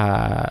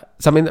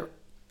something that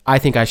I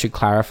think I should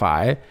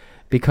clarify,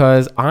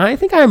 because I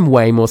think I'm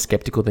way more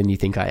skeptical than you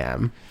think I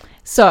am.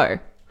 So,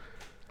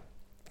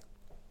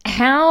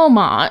 how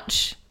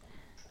much...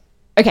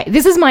 Okay,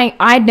 this is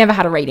I'd never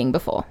had a reading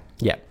before.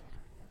 Yeah.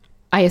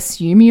 I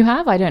assume you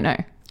have? I don't know.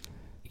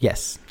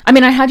 Yes. I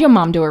mean, I had your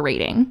mum do a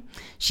reading.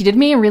 She did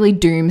me a really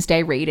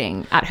doomsday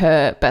reading at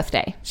her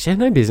birthday. She had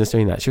no business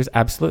doing that. She was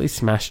absolutely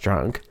smashed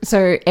drunk.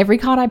 So every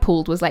card I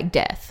pulled was like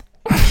death.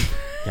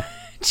 Yeah.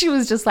 She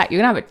was just like,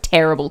 you're going to have a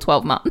terrible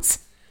 12 months.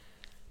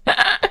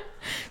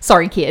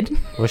 Sorry, kid.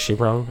 Was she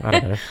wrong? I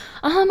don't know.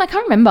 I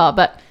can't remember,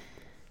 but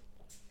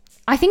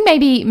I think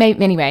maybe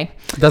anyway.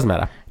 Doesn't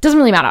matter. Doesn't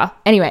really matter.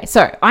 Anyway,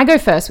 so I go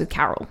first with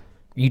Carol.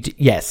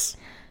 Yes.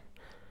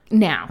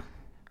 Now.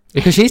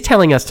 Because she's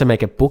telling us to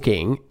make a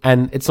booking,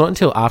 and it's not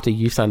until after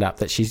you signed up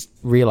that she's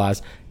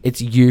realised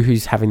it's you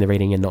who's having the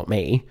reading and not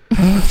me.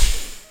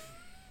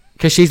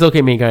 Because she's looking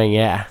at me going,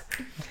 yeah,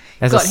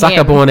 there's Got a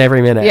sucker him. born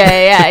every minute.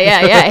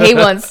 Yeah. He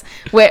wants,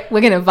 we're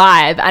going to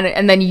vibe.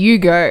 And then you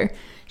go,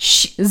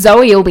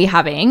 Zoe will be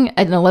having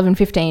an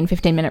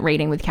 15-minute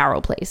reading with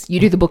Carol, please. You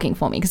do the booking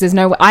for me, because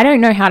I don't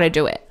know how to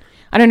do it.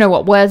 I don't know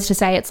what words to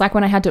say. It's like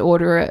when I had to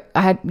order it,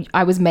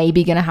 I was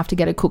maybe going to have to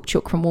get a cook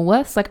chook from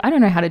Woolworths. Like, I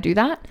don't know how to do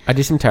that. I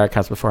did some tarot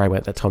cards before I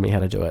went that told me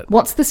how to do it.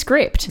 What's the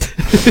script?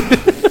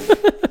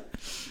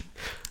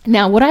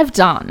 Now, what I've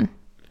done,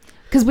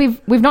 because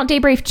we've not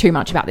debriefed too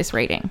much about this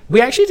reading.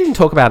 We actually didn't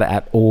talk about it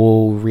at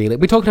all, really.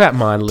 We talked about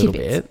mine a little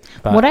bit.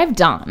 But what I've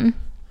done...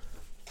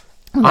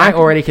 I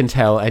already can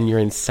tell, and you're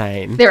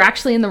insane. They're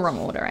actually in the wrong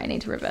order. I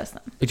need to reverse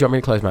them. Do you want me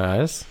to close my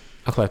eyes?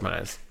 I'll close my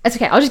eyes. It's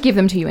okay. I'll just give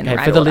them to you in the right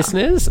order. For the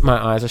listeners, my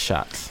eyes are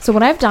shut. So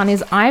what I've done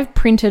is I've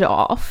printed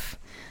off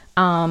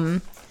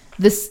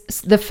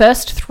the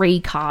first 3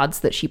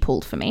 cards that she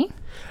pulled for me.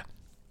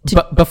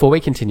 But before we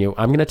continue,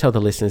 I'm going to tell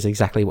the listeners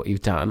exactly what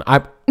you've done.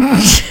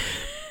 This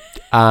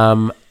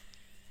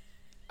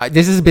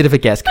is a bit of a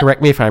guess.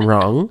 Correct me if I'm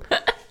wrong.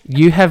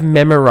 You have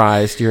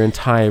memorized your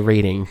entire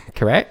reading,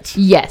 correct?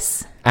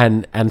 Yes.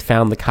 And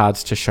found the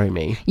cards to show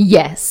me?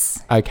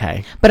 Yes.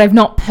 Okay. But I've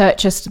not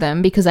purchased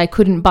them because I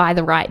couldn't buy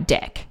the right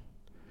deck.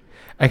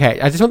 Okay,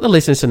 I just want the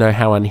listeners to know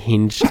how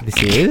unhinged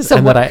this is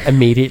that I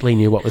immediately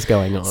knew what was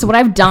going on. So what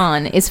I've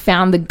done is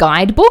found the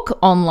guidebook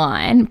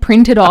online,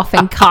 printed off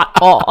and cut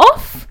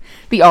off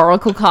the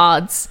oracle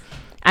cards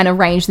and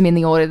arrange them in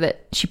the order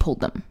that she pulled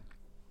them.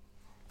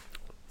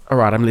 All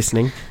right, I'm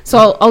listening.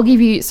 So I'll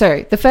give you...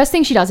 So the first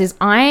thing she does is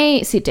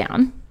I sit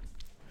down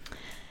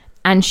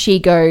and she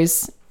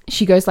goes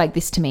like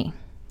this to me.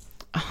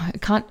 Oh, I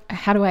can't...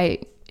 How do I...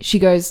 She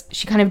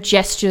kind of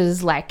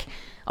gestures like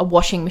a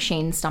washing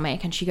machine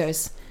stomach and she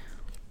goes,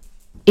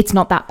 it's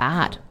not that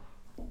bad.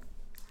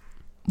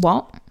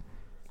 What?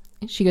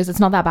 She goes, it's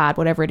not that bad,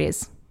 whatever it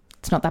is.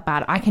 It's not that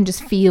bad. I can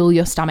just feel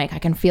your stomach. I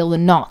can feel the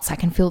knots. I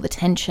can feel the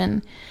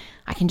tension.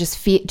 I can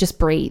just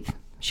breathe.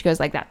 She goes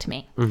like that to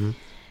me. Mm-hmm.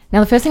 Now,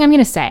 the first thing I'm going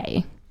to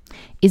say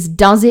is,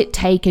 does it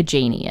take a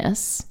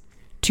genius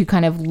to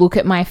kind of look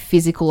at my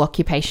physical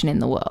occupation in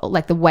the world,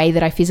 like the way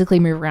that I physically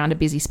move around a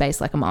busy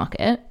space like a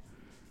market,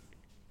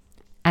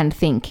 and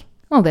think,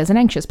 oh, there's an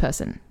anxious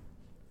person?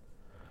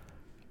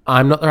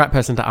 I'm not the right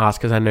person to ask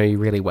because I know you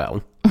really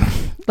well.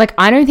 Like,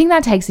 I don't think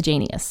that takes a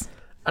genius.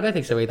 I don't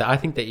think so either. I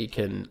think that you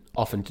can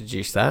often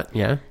deduce that,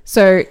 yeah.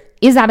 So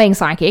is that being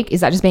psychic?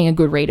 Is that just being a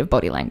good read of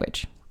body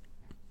language?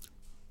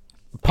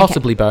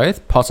 Possibly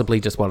both. Possibly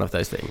just one of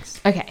those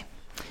things. Okay.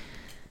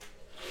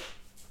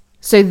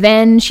 So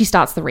then she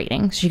starts the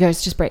reading. She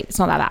goes, just breathe. It's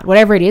not that bad.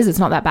 Whatever it is, it's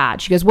not that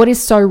bad. She goes, what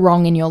is so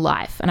wrong in your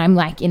life? And I'm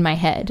like, in my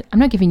head, I'm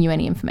not giving you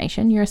any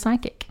information. You're a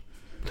psychic.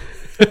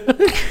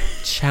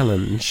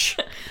 Challenge.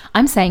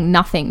 I'm saying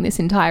nothing this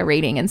entire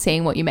reading and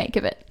seeing what you make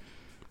of it.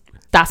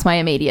 That's my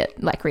immediate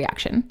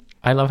reaction.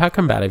 I love how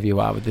combative you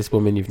are with this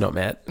woman you've not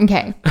met.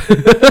 Okay.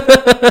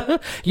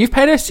 You've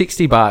paid her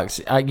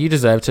 $60. You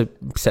deserve to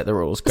set the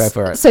rules. Go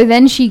for it. So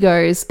then she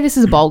goes, this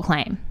is a bold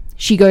claim.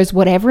 She goes,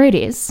 whatever it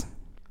is,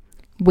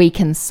 we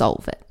can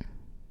solve it.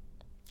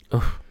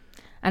 Oof.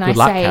 And Good I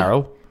luck, say,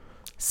 Carol.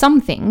 Some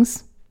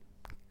things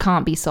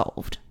can't be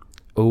solved.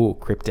 Ooh,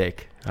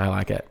 cryptic. I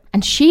like it.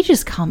 And she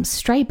just comes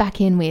straight back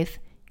in with,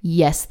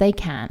 yes, they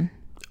can.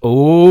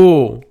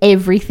 Ooh.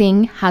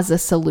 Everything has a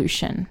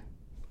solution.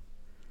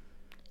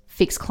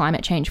 Fix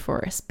climate change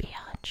for us,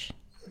 biatch.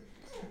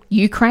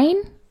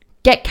 Ukraine,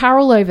 get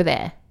Carol over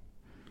there.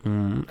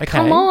 Okay.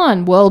 Come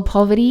on, world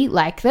poverty.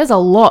 Like, there's a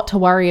lot to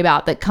worry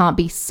about that can't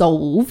be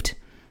solved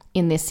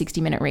in this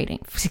 $60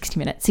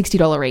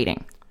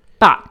 reading.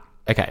 But,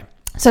 okay.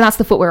 So that's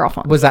the foot we're off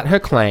on. Was that her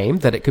claim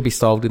that it could be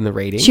solved in the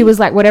reading? She was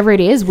like, whatever it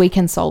is, we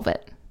can solve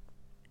it.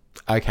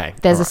 Okay.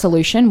 There's a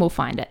solution, we'll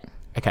find it.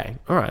 Okay,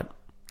 all right.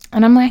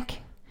 And I'm like,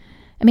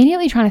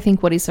 immediately trying to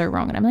think what is so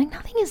wrong. And I'm like,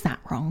 nothing is that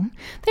wrong.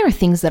 There are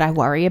things that I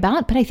worry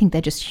about, but I think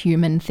they're just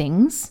human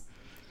things.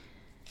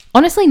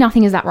 Honestly,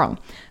 nothing is that wrong.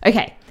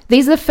 Okay,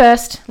 these are the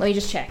first, let me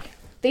just check.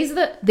 These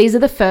are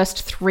the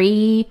first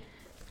three.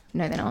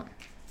 No, they're not.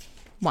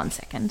 1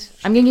 second.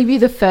 I'm going to give you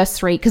the first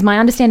three because my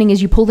understanding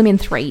is you pull them in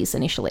threes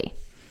initially.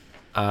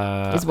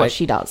 Is what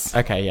she does.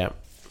 Okay, yeah.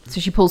 So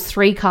she pulls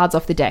 3 cards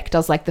off the deck,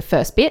 does like the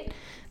first bit,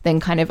 then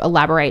kind of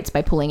elaborates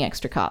by pulling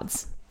extra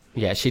cards.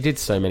 Yeah, she did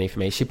so many for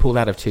me. She pulled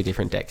out of 2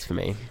 different decks for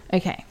me.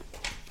 Okay.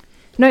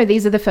 No,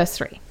 these are the first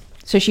 3.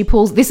 So she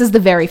pulls, this is the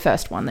very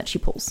first one that she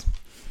pulls.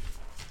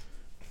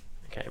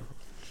 Okay.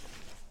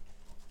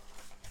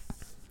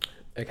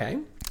 Okay.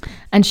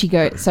 And she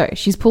goes, so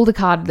she's pulled a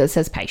card that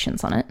says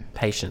patience on it.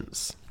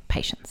 Patience.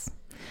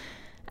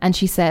 And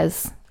she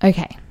says,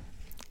 okay.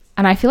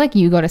 And I feel like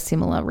you got a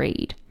similar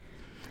read.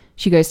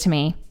 She goes to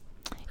me,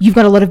 you've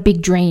got a lot of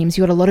big dreams.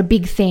 You've got a lot of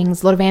big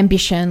things, a lot of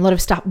ambition, a lot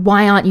of stuff.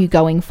 Why aren't you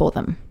going for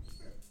them?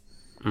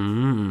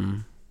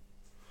 And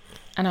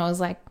I was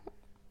like,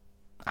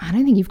 I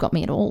don't think you've got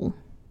me at all.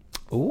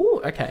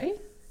 Ooh, okay.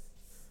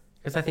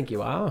 Because I think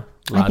you are.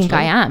 Largely. I think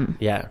I am.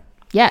 Yeah.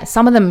 Yeah,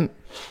 some of them,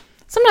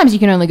 sometimes you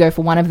can only go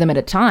for one of them at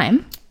a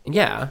time.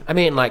 Yeah. I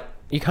mean, like,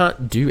 you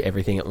can't do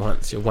everything at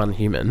once. You're one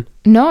human.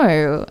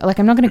 No, like,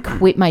 I'm not going to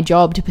quit my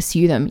job to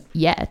pursue them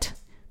yet.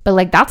 But,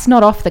 like, that's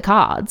not off the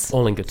cards.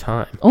 All in good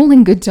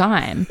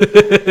time.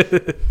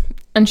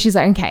 And she's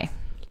like, okay,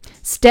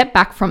 step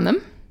back from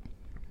them.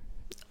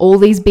 All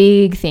these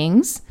big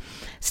things.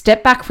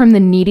 Step back from the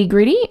nitty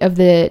gritty of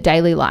the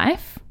daily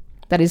life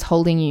that is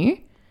holding you.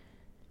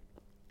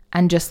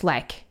 And just,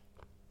 like,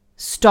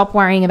 stop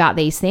worrying about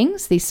these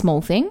things, these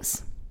small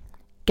things.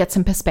 Get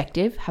some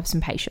perspective. Have some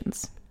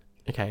patience.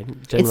 Okay.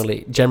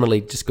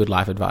 Generally just good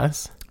life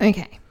advice.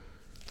 Okay.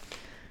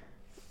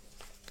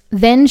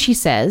 Then she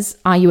says,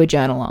 are you a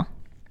journaler?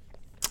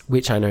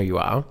 Which I know you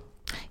are.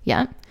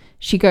 Yeah.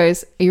 She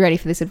goes, are you ready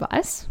for this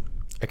advice?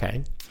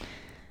 Okay.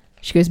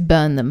 She goes,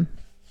 burn them.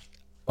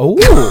 Oh.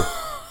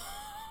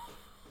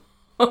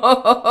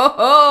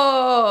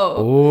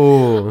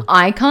 Oh.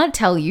 I can't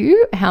tell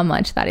you how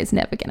much that is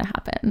never going to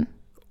happen.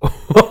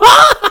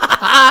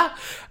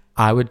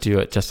 I would do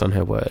it just on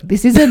her word.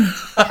 This is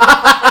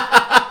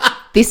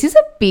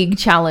a big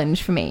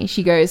challenge for me.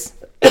 She goes,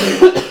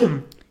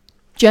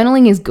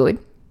 journaling is good.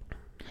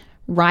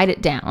 Write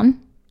it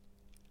down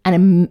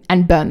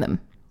and burn them.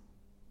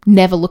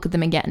 Never look at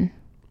them again.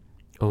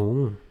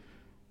 Oh.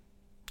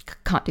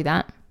 Can't do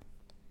that.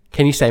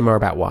 Can you say more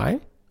about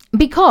why?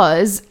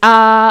 Because,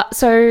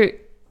 so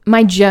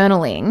my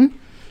journaling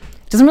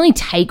doesn't really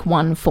take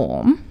one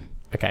form.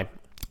 Okay.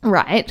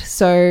 Right.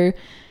 So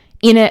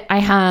in it, I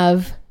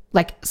have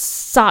like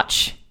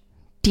such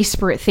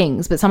disparate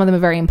things, but some of them are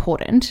very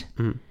important.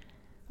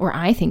 Or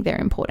I think they're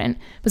important.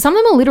 But some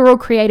of them are literal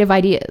creative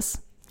ideas.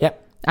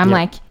 Yep. I'm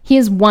like,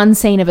 here's one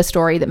scene of a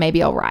story that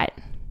maybe I'll write.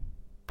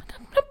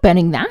 I'm not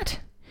burning that.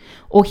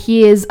 Or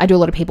I do a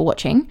lot of people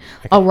watching.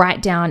 Okay. I'll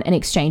write down an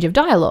exchange of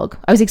dialogue.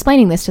 I was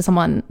explaining this to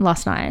someone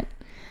last night.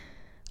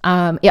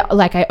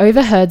 Like I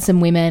overheard some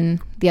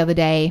women the other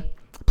day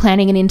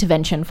planning an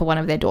intervention for one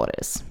of their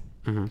daughters.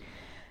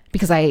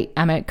 Because I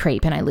am a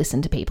creep and I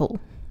listen to people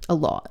a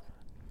lot.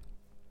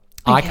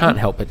 Okay. I can't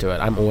help but do it.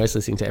 I'm always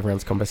listening to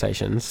everyone's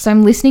conversations. So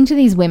I'm listening to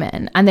these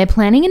women and they're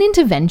planning an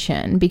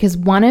intervention because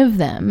one of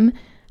them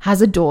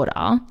has a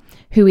daughter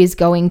who is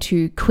going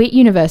to quit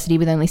university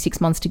with only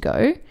 6 months to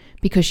go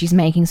because she's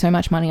making so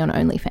much money on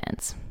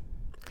OnlyFans.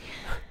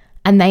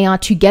 And they are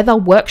together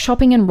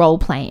workshopping and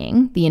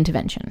role-playing the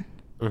intervention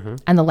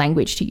and the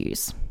language to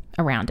use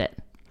around it.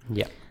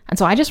 Yeah. And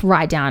so I just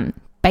write down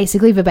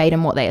basically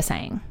verbatim what they are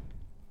saying.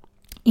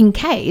 In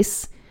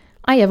case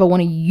I ever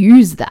want to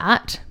use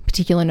that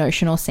particular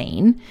notion or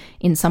scene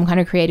in some kind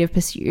of creative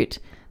pursuit,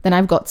 then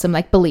I've got some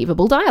like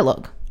believable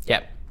dialogue.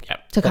 Yep.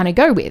 To kind of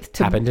go with.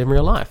 Happened in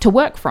real life. To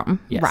work from,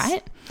 yes.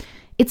 Right?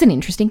 It's an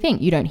interesting thing.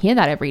 You don't hear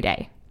that every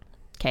day.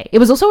 Okay. It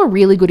was also a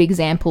really good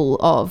example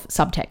of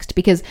subtext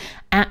because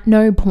at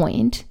no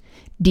point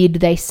did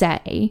they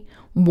say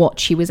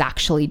what she was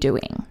actually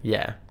doing.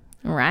 Yeah.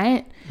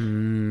 Right?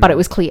 But it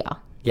was clear.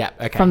 Yeah,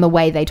 okay. From the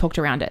way they talked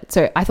around it.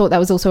 So I thought that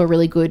was also a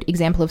really good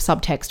example of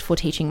subtext for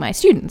teaching my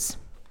students.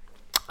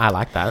 I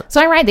like that.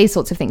 So I write these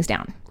sorts of things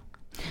down.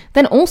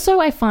 Then also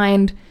I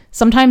find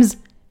sometimes,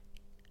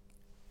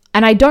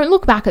 and I don't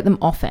look back at them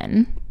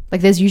often,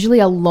 like there's usually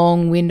a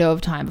long window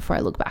of time before I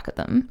look back at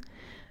them.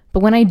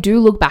 But when I do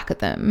look back at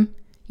them,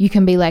 you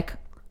can be like,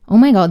 oh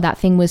my God, that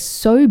thing was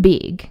so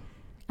big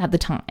at the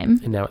time.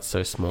 And now it's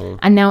so small.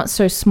 And now it's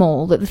so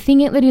small that the thing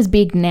that is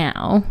big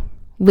now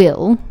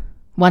will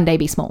one day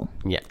be small.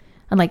 Yeah.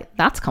 And like,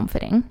 that's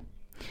comforting.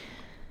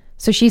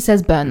 So she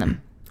says, burn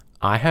them.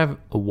 I have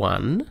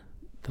one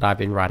that I've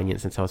been writing in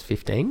since I was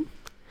 15.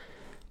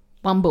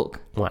 One book.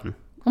 One.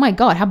 Oh my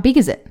God, how big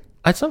is it?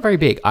 It's not very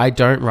big. I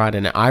don't write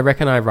in it. I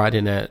reckon I write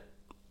in it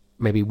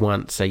maybe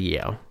once a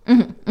year.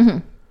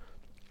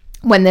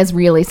 When there's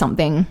really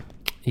something.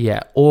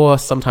 Yeah. Or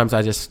sometimes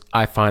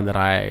I find that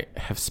I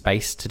have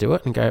space to do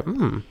it and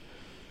go,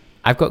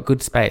 I've got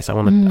good space. I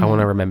want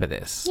to remember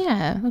this.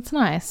 Yeah, that's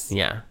nice.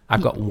 Yeah.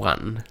 I've got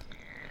one.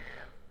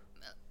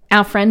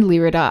 Our friend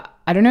Lyrida,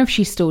 I don't know if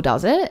she still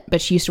does it, but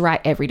she used to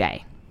write every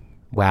day.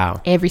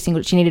 Wow. She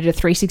needed a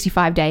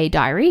 365-day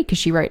diary because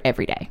she wrote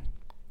every day.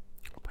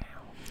 Wow.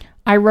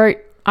 I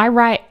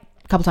write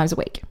a couple times a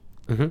week.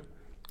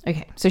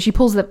 Okay. So she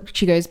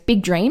goes,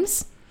 big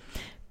dreams,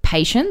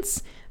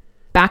 patience,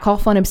 back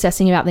off on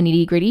obsessing about the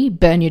nitty gritty,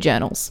 burn your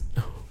journals.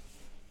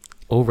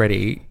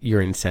 Already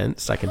you're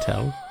incensed, I can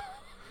tell.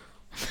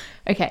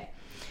 Okay.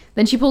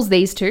 Then she pulls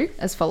these two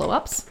as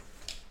follow-ups.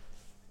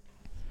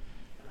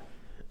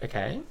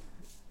 Okay.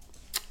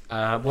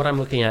 What I'm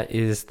looking at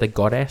is the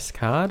goddess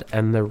card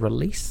and the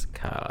release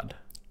card.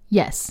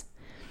 Yes.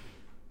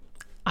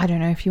 I don't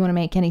know if you want to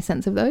make any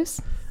sense of those.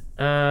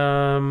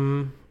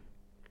 Well,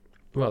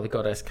 the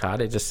goddess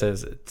card, it just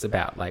says it's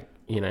about like,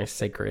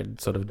 sacred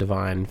sort of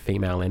divine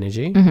female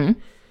energy.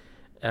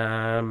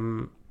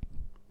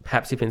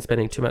 Perhaps you've been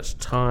spending too much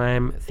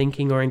time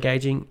thinking or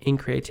engaging in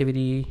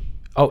creativity.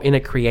 Oh, in a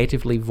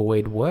creatively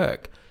void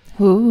work.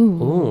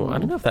 Ooh, I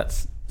don't know if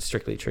that's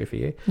strictly true for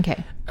you.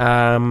 Okay.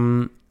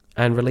 And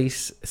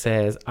release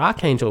says,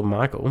 Archangel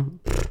Michael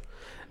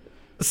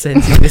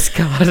sends you this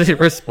card in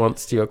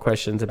response to your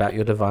questions about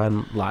your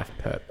divine life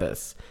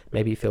purpose.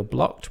 Maybe you feel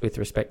blocked with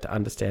respect to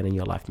understanding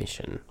your life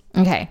mission.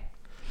 Okay.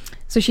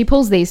 So she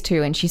pulls these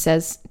two and she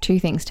says two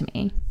things to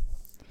me.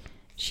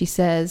 She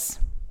says,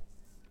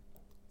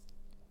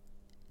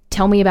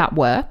 tell me about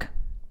work.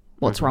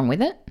 What's wrong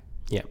with it?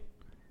 Yeah.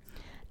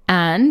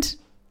 And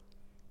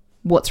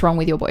what's wrong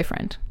with your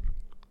boyfriend?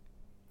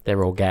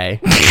 They're all gay.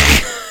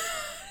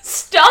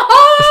 Stop!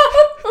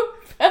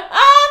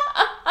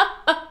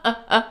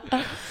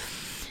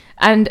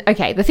 And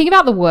okay, the thing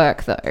about the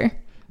work though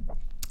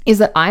is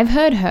that I've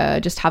heard her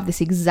just have this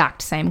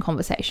exact same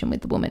conversation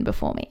with the woman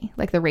before me,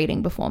 like the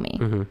reading before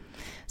me.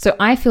 So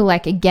I feel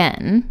like,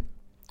 again,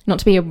 not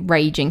to be a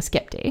raging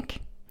skeptic,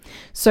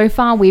 so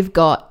far we've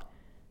got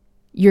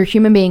you're a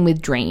human being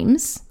with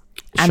dreams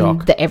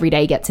and the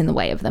everyday gets in the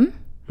way of them.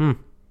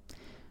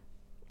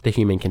 The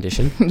human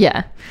condition.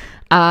 Yeah.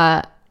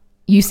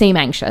 You seem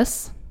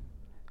anxious,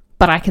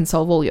 but I can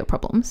solve all your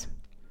problems.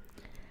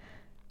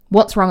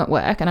 What's wrong at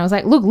work? And I was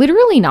like, look,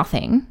 literally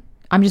nothing.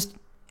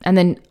 And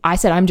then I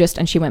said,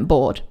 and she went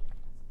bored.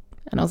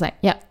 And I was like,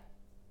 yeah,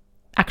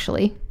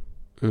 actually,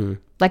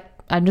 like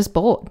I'm just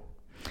bored.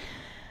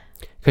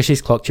 Because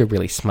she's clocked you're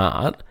really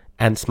smart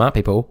and smart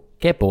people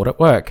get bored at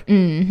work.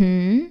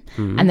 And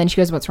then she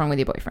goes, what's wrong with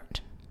your boyfriend?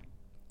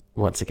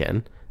 Once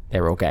again,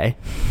 they're all gay.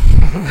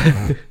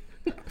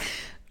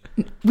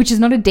 Which is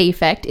not a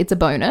defect, it's a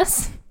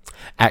bonus.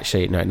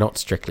 Actually, no, not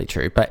strictly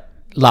true, but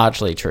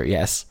largely true,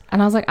 yes.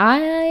 And I was like,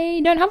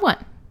 I don't have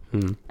one.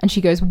 And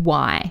she goes,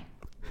 why?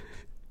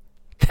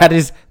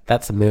 That's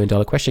 $1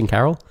 million question,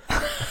 Carol.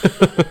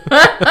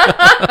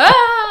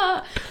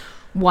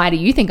 Why do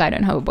you think I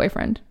don't have a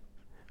boyfriend?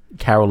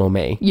 Carol or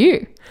me?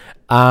 You.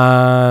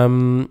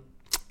 I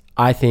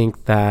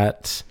think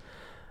that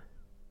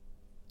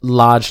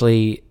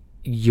largely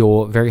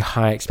your very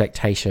high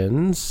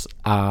expectations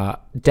are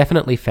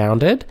definitely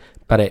founded,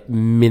 but it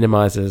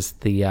minimizes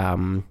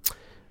the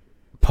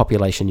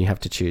population you have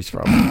to choose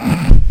from,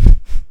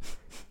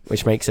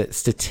 which makes it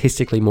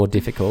statistically more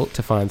difficult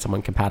to find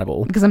someone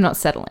compatible. Because I'm not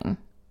settling.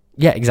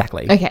 Yeah,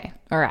 exactly. Okay.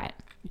 All right.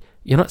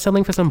 You're not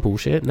settling for some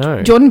bullshit?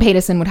 No. Jordan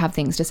Peterson would have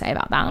things to say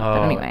about that.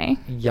 But anyway.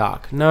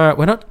 Yuck. No,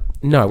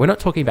 we're not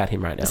talking about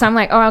him right now. So I'm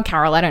like, oh,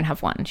 Carol, I don't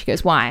have one. She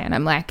goes, why? And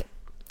I'm like,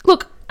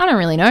 look, I don't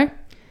really know.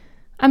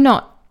 I'm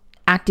not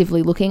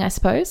actively looking, I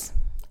suppose.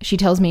 She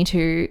tells me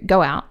to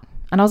go out.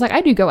 And I was like,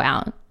 I do go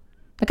out.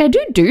 Like, I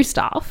do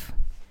stuff.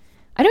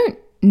 I don't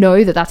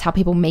know that that's how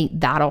people meet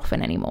that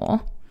often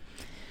anymore.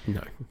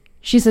 No.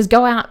 She says,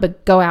 go out,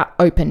 but go out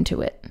open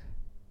to it.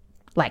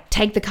 Like,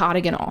 take the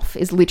cardigan off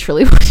is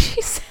literally what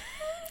she said.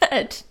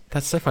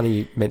 That's so funny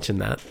you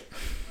mentioned that.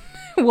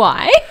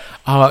 Why?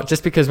 Oh,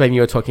 just because when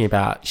you were talking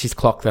about she's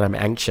clocked that I'm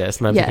anxious,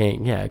 and I'm Yeah.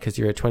 thinking, yeah, because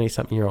you're a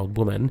 20-something-year-old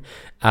woman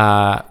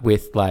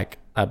with like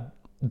a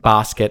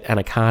basket and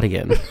a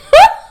cardigan.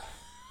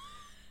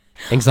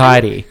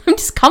 Anxiety. I'm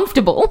just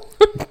comfortable.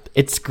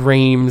 It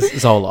screams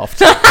Zoloft.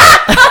 Does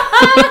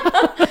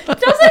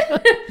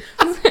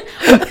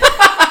it?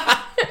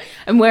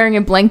 I'm wearing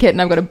a blanket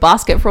and I've got a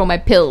basket for all my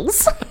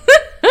pills.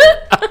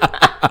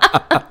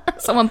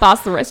 Someone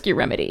pass the rescue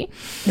remedy.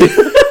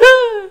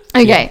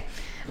 Okay.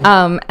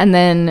 And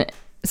then,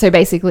 so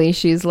basically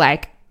she's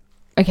like,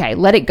 okay,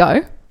 let it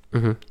go.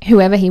 Mm-hmm.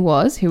 Whoever he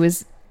was, who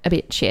was a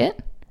bit shit,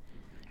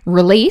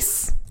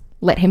 release,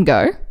 let him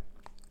go.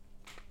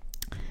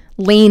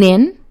 Lean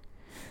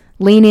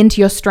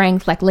into your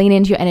strength, like lean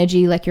into your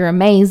energy, like you're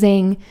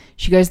amazing.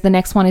 She goes, the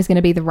next one is going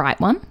to be the right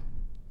one.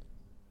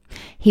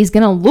 He's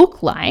going to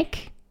look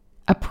like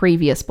a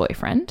previous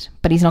boyfriend,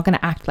 but he's not going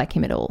to act like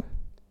him at all.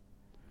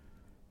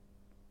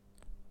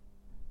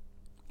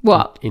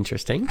 What?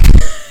 Interesting.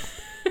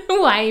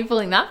 Why are you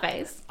pulling that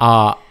face?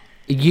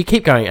 You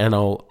keep going and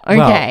I'll...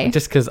 Okay. Well,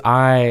 just because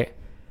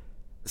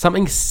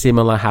something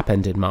similar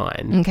happened in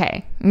mine.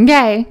 Okay.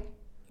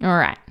 All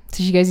right.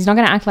 So she goes, he's not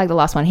going to act like the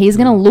last one. He's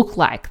going to look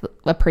like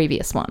the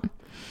previous one.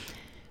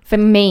 For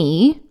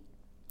me,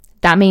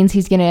 that means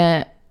he's going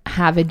to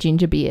have a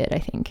ginger beard, I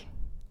think.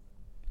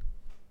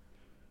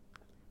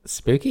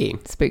 Spooky.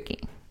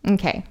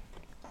 Okay.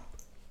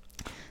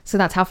 So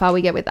that's how far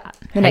we get with that.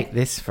 Hate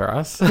this for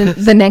us.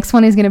 The next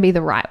one is going to be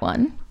the right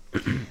one.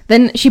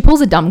 Then she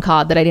pulls a dumb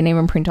card that I didn't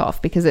even print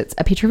off because it's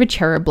a picture of a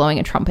cherub blowing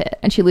a trumpet.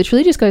 And she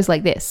literally just goes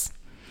like this.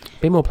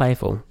 Be more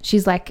playful.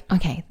 She's like,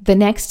 okay, the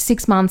next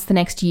 6 months, the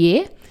next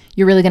year,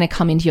 you're really going to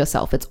come into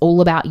yourself. It's all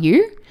about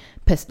you,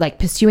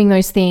 pursuing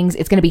those things.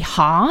 It's going to be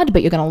hard,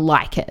 but you're going to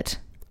like it.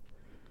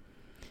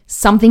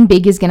 Something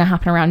big is going to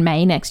happen around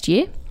May next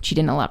year. She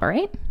didn't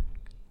elaborate.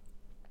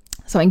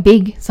 Something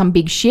big, some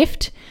big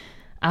shift,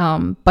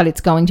 but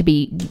it's going to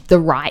be the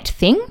right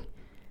thing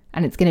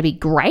and it's going to be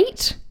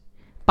great,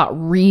 but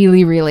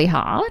really, really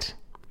hard.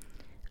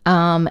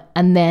 And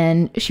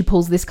then she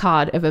pulls this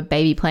card of a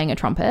baby playing a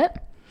trumpet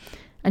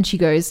and she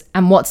goes,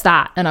 and what's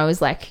that? And I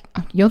was like,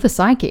 you're the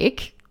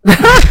psychic.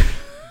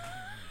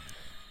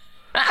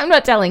 I'm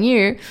not telling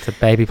you. It's a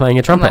baby playing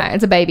a trumpet. Like,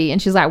 it's a baby.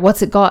 And she's like,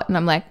 what's it got? And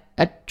I'm like,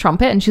 a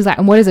trumpet. And she's like,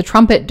 and what does a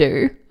trumpet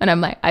do? And I'm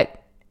like,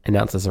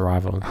 Announces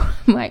arrival.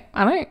 I'm like,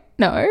 I don't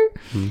know.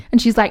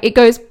 And she's like, it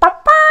goes,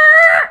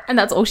 and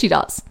that's all she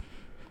does.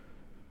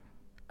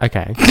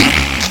 Okay.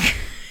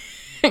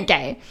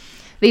 Okay.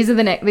 These are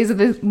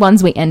the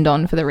ones we end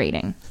on for the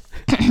reading.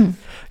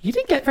 You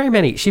didn't get very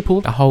many. She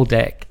pulled a whole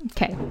deck.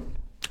 Okay.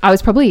 I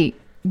was probably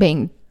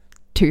being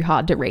too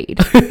hard to read.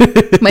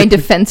 My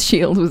defense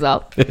shield was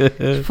up.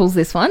 She pulls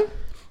this one.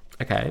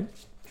 Okay.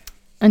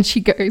 And she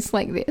goes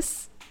like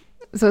this.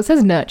 So it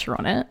says nurture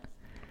on it.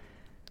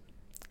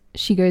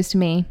 She goes to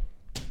me,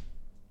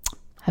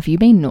 have you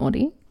been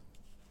naughty?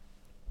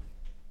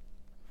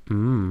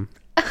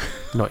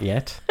 Not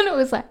yet. And it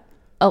was like,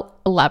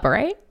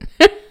 elaborate.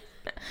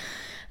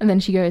 And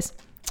then she goes,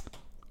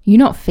 you're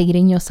not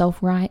feeding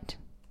yourself right.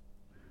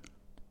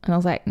 And I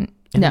was like, no.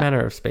 In a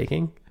manner of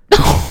speaking.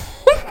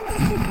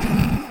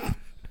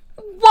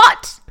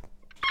 What?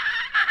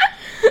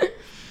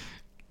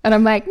 And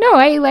I'm like, no,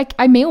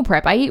 I meal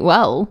prep. I eat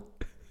well.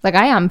 Like,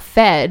 I am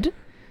fed.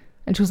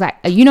 And she was like,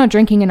 are you not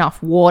drinking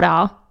enough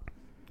water?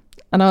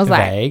 And I was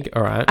Vague.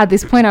 All right. At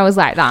this point, I was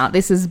like, nah,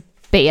 this is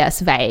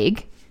BS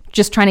vague.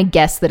 Just trying to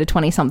guess that a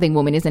 20-something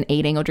woman isn't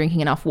eating or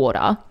drinking enough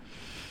water.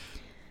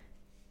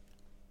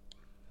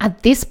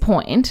 At this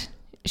point,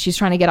 she's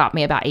trying to get at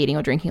me about eating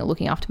or drinking or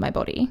looking after my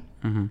body.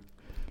 Mm-hmm.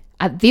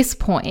 At this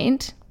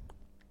point,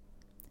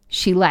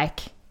 she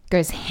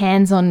goes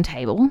hands on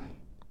table.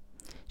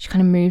 She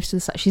kind of moves to the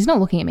side. She's not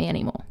looking at me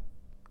anymore.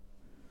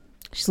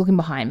 She's looking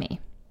behind me.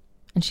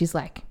 And she's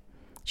like,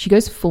 she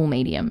goes full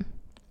medium.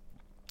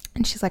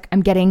 And she's like,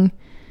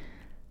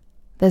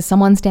 there's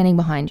someone standing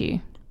behind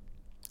you.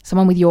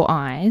 Someone with your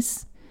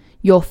eyes,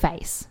 your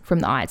face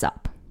from the eyes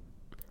up.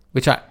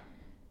 Which I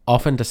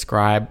often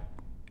describe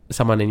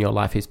someone in your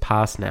life who's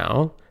passed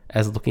now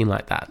as looking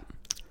like that.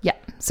 Yeah.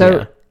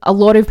 So a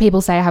lot of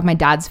people say I have my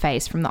dad's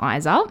face from the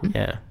eyes up.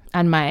 Yeah.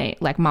 And my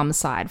like mum's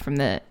side from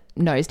the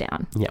nose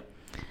down. Yeah.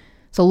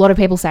 So a lot of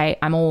people say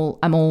I'm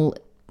all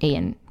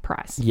Ian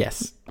Price.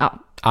 Yes.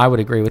 Up. I would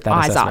agree with that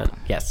Eyes assessment. up.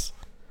 Yes.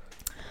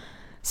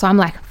 So I'm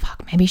like,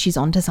 fuck, maybe she's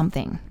onto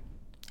something.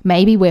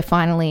 Maybe we're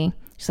finally...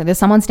 She's like, there's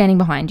someone standing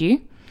behind you.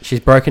 She's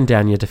broken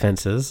down your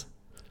defenses.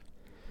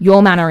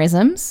 Your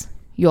mannerisms,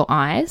 your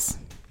eyes,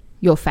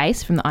 your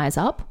face from the eyes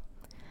up.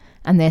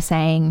 And they're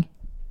saying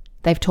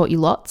they've taught you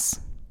lots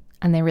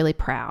and they're really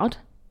proud.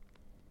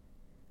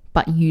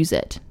 But use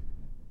it.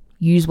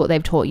 Use what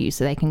they've taught you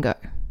so they can go.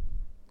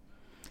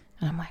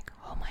 And I'm like,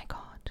 oh my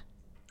God.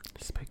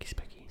 Spooky,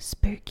 spooky.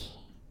 Spooky.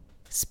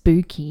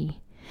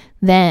 Spooky.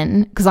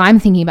 Then, because I'm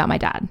thinking about my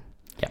dad.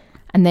 Yep.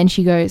 And then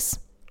she goes,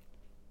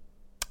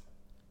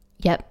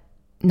 yep.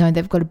 No,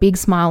 they've got a big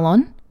smile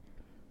on.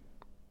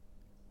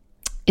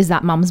 Is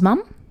that mum's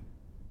mum?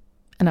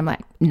 And I'm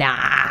like,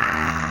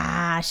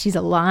 nah, she's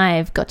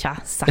alive. Gotcha,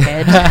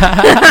 suckered.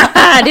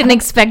 I didn't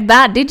expect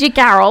that, did you,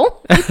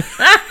 Carol?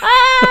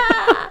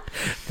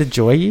 The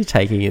joy you're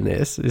taking in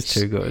this is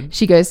too good.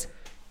 She goes,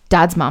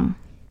 dad's mum.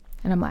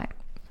 And I'm like,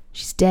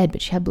 she's dead,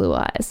 but she had blue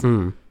eyes.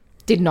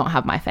 Did not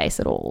have my face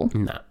at all.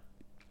 No.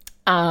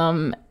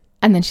 And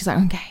then she's like,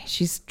 okay,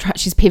 she's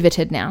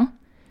pivoted now.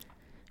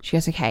 She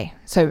goes, okay,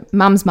 so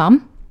mum's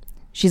mum,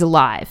 she's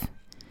alive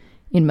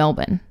in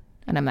Melbourne.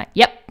 And I'm like,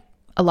 yep,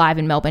 alive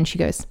in Melbourne. She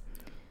goes,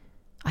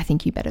 I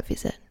think you better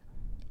visit.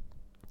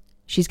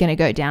 She's going to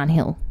go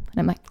downhill. And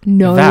I'm like,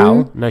 no.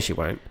 Val? No, she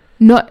won't.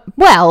 No.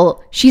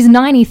 Well, she's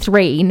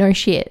 93. No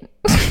shit.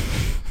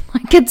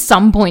 Like at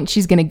some point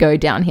she's going to go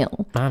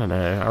downhill. I don't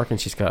know. I reckon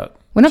she's got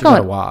We're not going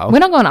a while. We're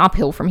not going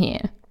uphill from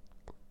here.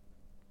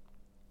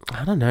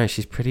 I don't know.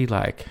 She's pretty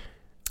like...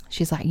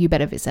 She's like, you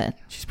better visit.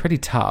 She's pretty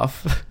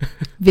tough.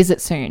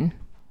 Visit soon.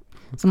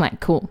 So I'm like,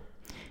 cool.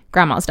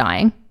 Grandma's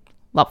dying.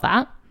 Love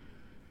that.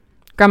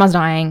 Grandma's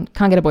dying.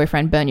 Can't get a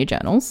boyfriend. Burn your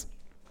journals.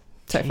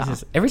 So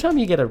Jesus. far. Every time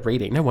you get a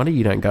reading, no wonder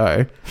you don't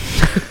go.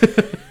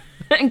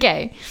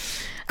 Okay.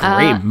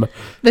 Grim.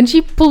 Then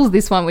she pulls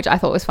this one, which I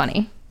thought was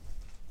funny.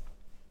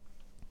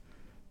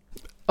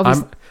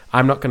 I'm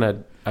not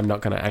gonna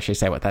actually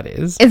say what that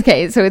is.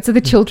 Okay, so it's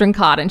the children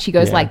card, and she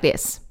goes like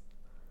this.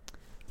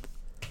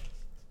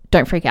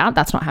 Don't freak out.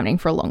 That's not happening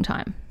for a long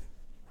time.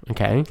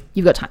 Okay.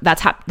 You've got time.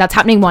 That's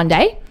happening one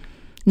day.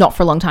 Not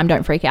for a long time.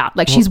 Don't freak out.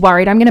 Like, she's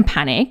worried I'm going to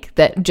panic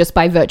that just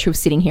by virtue of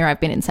sitting here, I've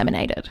been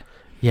inseminated.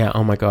 Yeah.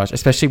 Oh my gosh.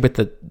 Especially with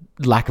the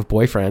lack of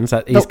boyfriends,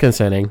 that is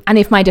concerning. And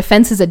if my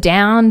defenses are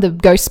down, the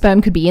ghost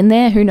sperm could be in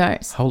there. Who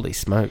knows? Holy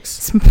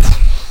smokes.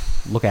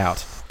 Look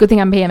out. Good thing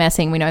I'm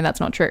PMSing. We know that's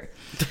not true.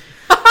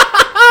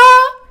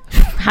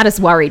 Had us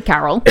worried,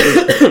 Carol.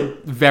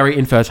 Very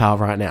infertile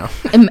right now.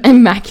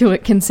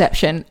 Immaculate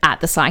conception at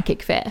the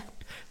psychic fair.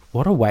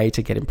 What a way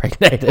to get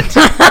impregnated.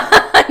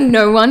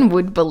 No one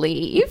would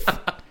believe.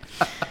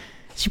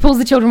 She pulls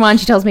the children one.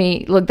 She tells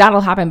me, look,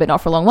 that'll happen, but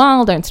not for a long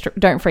while.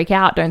 Don't freak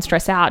out. Don't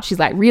stress out. She's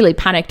like really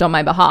panicked on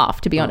my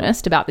behalf, to be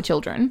honest, about the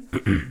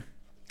children.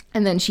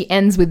 And then she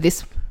ends with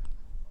this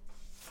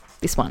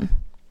one.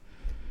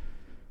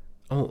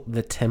 Oh,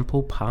 the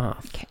temple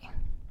path. Okay.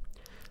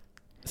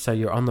 So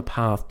you're on the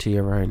path to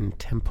your own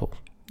temple.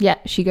 Yeah,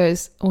 she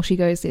goes, all she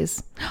goes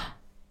is,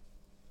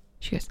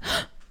 she goes,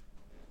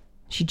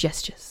 she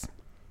gestures.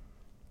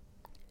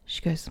 She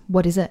goes,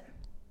 what is it?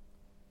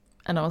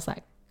 And I was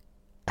like,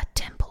 a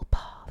temple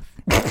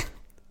path.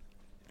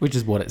 Which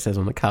is what it says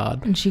on the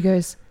card. And she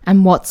goes,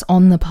 and what's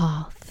on the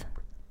path?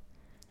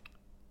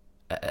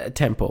 A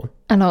temple.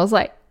 And I was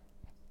like,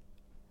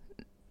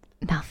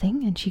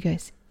 nothing. And she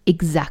goes,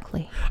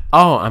 exactly.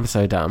 Oh, I'm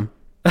so dumb.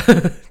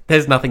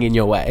 There's nothing in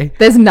your way.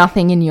 There's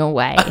nothing in your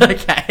way.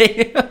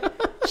 Okay.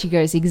 She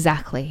goes,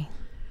 exactly.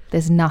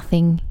 There's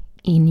nothing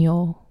in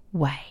your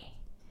way.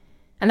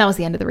 And that was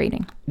the end of the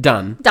reading.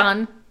 Done.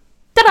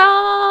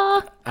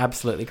 Ta-da!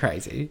 Absolutely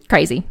crazy.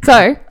 Crazy.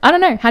 So, I don't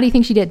know. How do you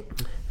think she did?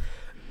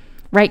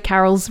 Rate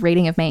Carol's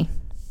reading of me.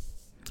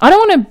 I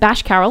don't want to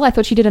bash Carol. I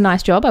thought she did a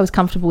nice job. I was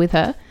comfortable with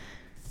her,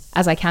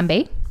 as I can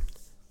be.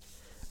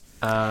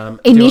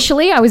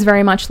 Initially, I was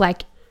very much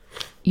like,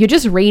 you're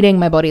just reading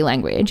my body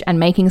language and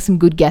making some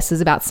good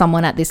guesses about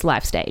someone at this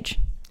life stage.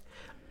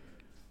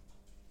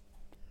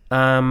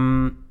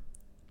 Can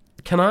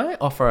I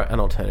offer an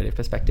alternative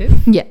perspective?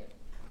 Yeah,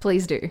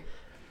 please do.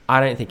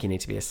 I don't think you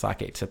need to be a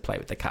psychic to play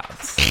with the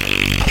cards.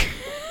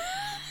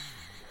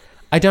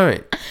 I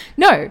don't.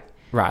 No.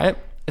 Right.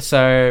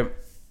 So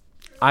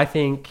I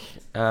think,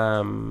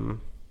 I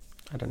don't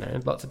know,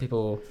 lots of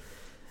people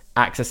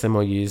access them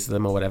or use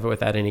them or whatever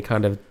without any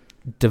kind of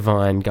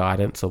divine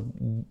guidance or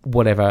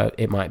whatever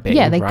it might be.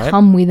 Yeah, they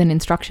come with an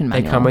instruction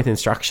manual. They come with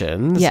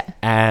instructions. Yeah.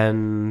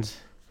 And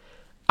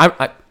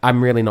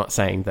I'm really not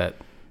saying that...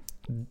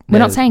 We're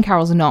not saying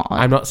Carol's not.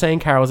 I'm not saying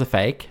Carol's a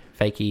fake,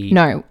 fakey.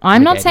 No,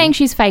 I'm not negating. saying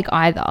she's fake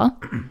either.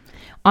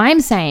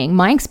 I'm saying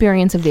my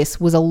experience of this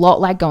was a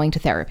lot like going to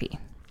therapy,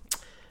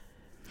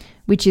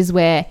 which is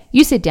where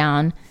you sit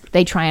down,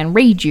 they try and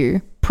read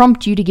you,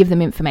 prompt you to give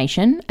them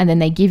information, and then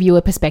they give you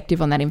a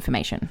perspective on that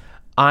information.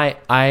 I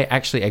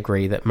actually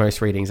agree that most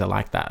readings are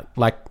like that.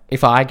 Like,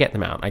 if I get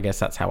them out, I guess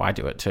that's how I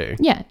do it too.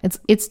 Yeah, it's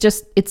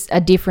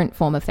a different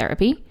form of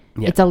therapy.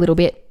 Yeah. It's a little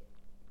bit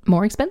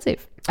more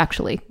expensive,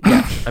 actually.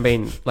 Yeah. I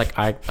mean, like,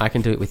 I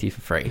can do it with you for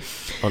free,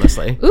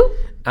 honestly. Ooh.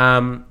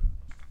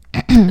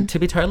 To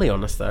be totally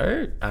honest,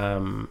 though,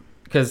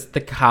 because the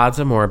cards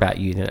are more about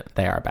you than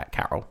they are about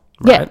Carol.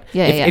 Right?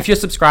 Yeah. If you're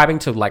subscribing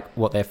to like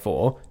what they're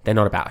for, they're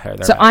not about her.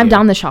 So I've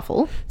done the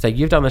shuffle. So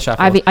you've done the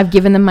shuffle. I've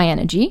given them my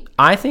energy.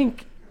 I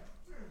think,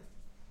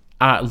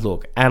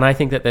 look, and I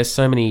think that there's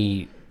so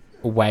many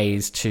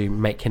ways to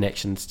make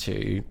connections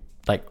to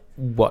like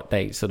what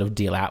they sort of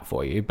deal out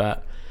for you,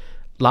 but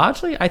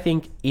largely I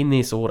think in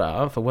this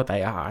order for what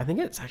they are, I think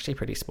it's actually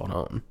pretty spot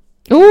on.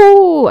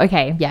 Ooh,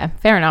 okay, yeah,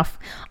 fair enough.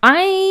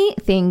 I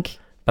think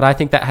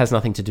that has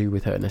nothing to do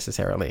with her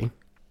necessarily.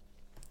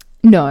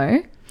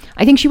 No.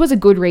 I think she was a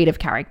good read of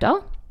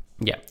character.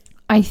 Yeah.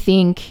 I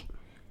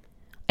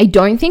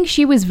don't think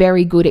she was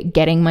very good at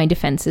getting my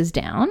defenses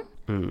down.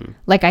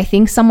 Like, I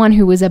think someone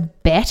who was a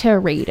better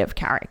read of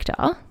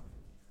character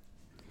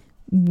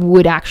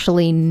would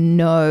actually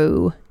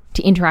know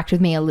to interact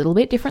with me a little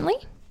bit differently.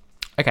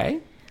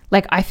 Okay.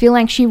 Like, I feel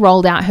like she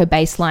rolled out her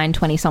baseline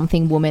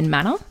 20-something woman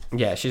manner.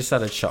 Yeah, she just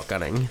started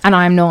shotgunning. And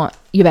I'm not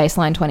your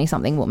baseline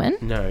 20-something woman.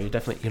 No, you're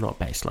not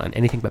baseline.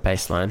 Anything but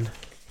baseline.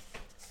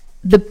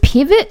 The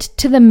pivot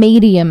to the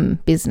medium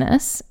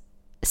business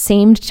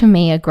seemed to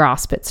me a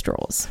grasp at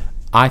straws.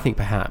 I think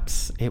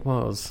perhaps it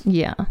was.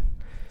 Yeah.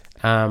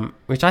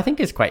 Which I think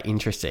is quite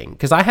interesting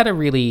because I had a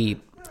really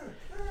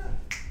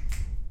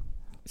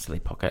silly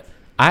pocket.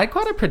 I had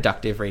quite a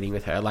productive reading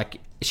with her. Like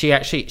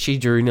she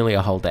drew nearly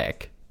a whole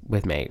deck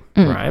with me,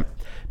 right?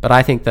 But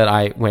I think that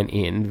I went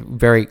in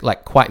very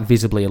like quite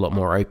visibly a lot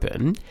more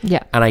open.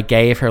 Yeah. And I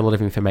gave her a lot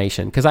of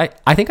information because I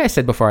think I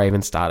said before I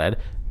even started,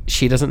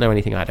 she doesn't know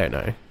anything I don't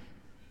know.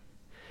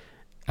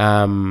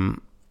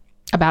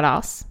 About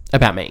us?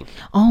 About me.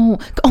 Oh,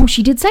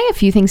 she did say a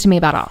few things to me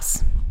about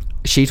us.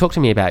 She talked to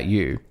me about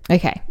you.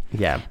 Okay.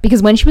 Yeah.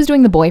 Because when she was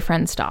doing the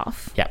boyfriend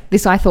stuff, yeah,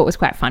 this I thought was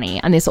quite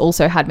funny. And this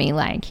also had me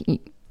like,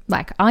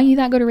 are you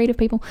that good at read of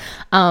people?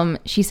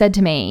 She said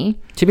to me...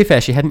 To be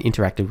fair, she hadn't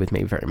interacted with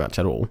me very much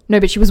at all. No,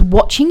 but she was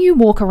watching you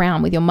walk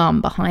around with your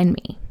mum behind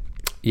me.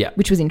 Yeah.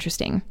 Which was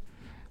interesting.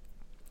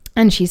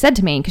 And she said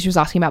to me, because she was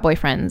asking about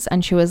boyfriends,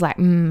 and she was like,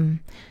 the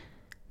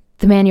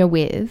man you're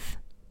with,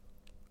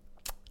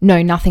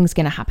 no, nothing's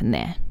going to happen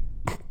there.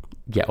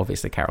 Yeah,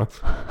 obviously, Carol.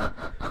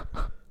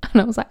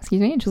 And I was like,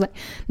 excuse me? And she was like,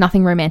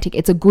 nothing romantic.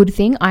 It's a good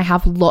thing. I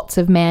have lots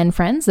of man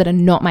friends that are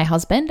not my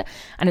husband.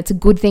 And it's a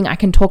good thing I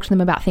can talk to them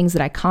about things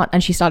that I can't.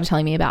 And she started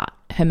telling me about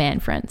her man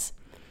friends,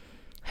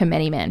 her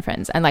many man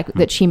friends. And like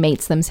that she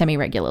meets them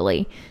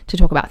semi-regularly to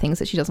talk about things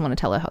that she doesn't want to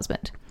tell her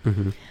husband.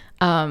 Mm-hmm.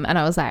 And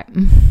I was like,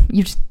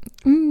 you just,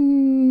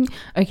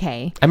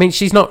 okay. I mean,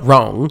 she's not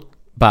wrong,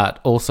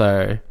 but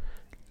also...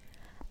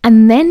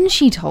 And then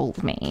she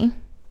told me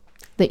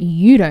that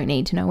you don't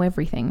need to know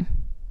everything.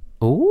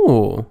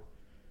 Ooh.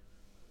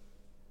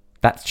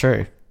 That's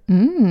true.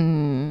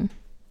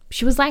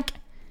 She was like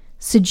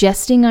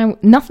suggesting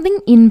nothing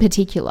in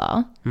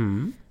particular,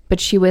 but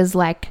she was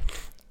like,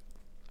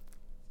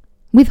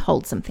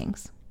 withhold some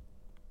things.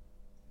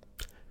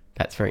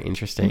 That's very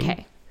interesting.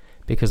 Okay.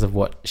 Because of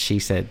what she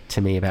said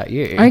to me about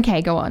you.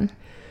 Okay, go on.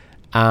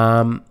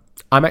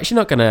 I'm actually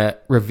not going to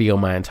reveal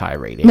my entire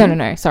reading.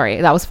 No. Sorry.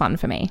 That was fun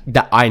for me.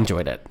 I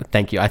enjoyed it.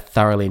 Thank you. I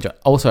thoroughly enjoyed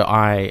it. Also,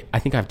 I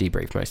think I've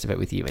debriefed most of it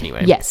with you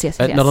anyway. Yes.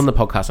 Not on the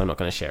podcast. I'm not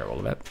going to share all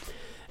of it.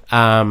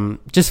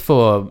 Just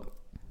for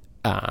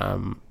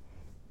some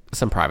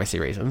privacy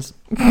reasons.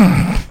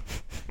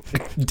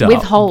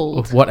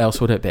 Withhold. What else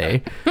would it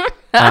be?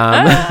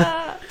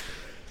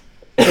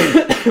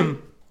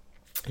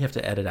 You have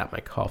to edit out my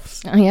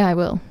coughs. Oh, yeah, I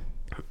will.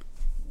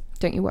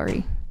 Don't you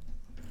worry.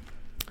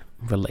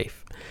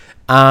 Relief.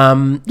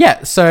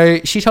 Yeah,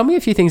 so she told me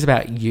a few things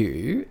about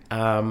you.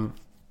 Thing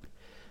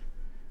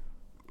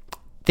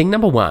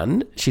number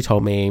one, she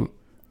told me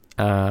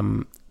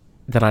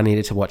that I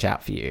needed to watch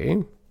out for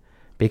you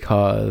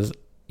because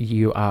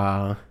you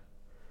are...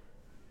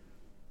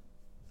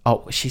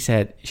 Oh, she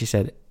said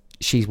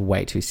she's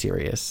way too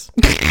serious.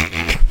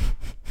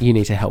 You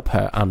need to help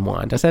her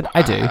unwind. I said,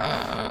 I do.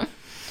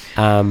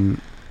 I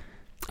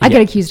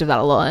get accused of that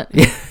a lot.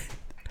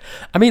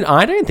 I mean,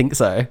 I don't think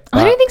so.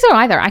 I don't think so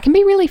either. I can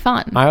be really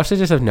fun. I also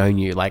just have known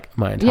you like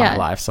my entire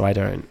life, so I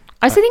don't...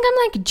 I also think I'm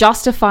like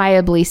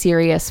justifiably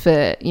serious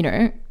for,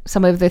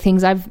 some of the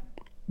things I've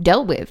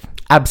dealt with.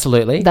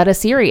 Absolutely. That are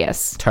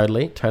serious.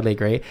 Totally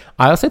agree.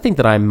 I also think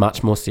that I'm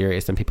much more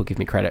serious than people give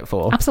me credit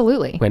for.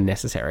 Absolutely. When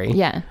necessary.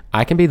 Yeah.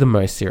 I can be the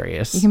most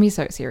serious. You can be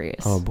so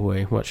serious. Oh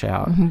boy, watch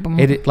out.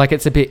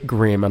 It's a bit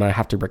grim and I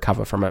have to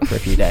recover from it for a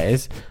few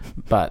days,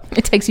 but...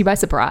 It takes you by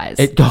surprise.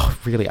 It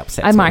really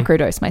upsets me. I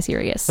microdose my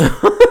serious.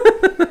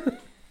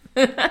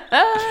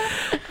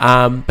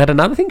 But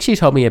another thing she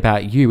told me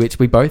about you, which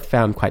we both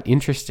found quite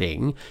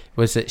interesting,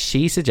 was that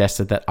she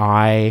suggested that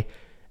I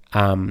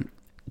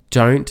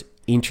don't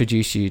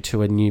introduce you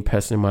to a new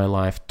person in my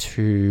life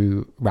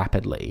too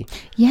rapidly.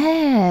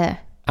 Yeah.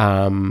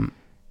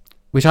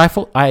 Which I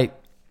thought I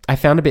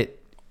found a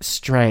bit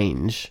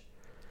strange.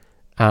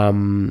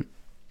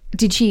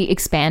 Did she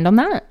expand on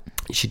that?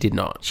 She did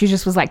not. She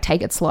just was like,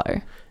 take it slow.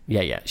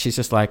 Yeah. She's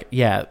just like,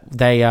 yeah,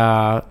 they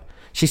are.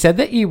 She said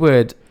that you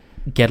would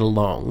get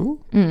along,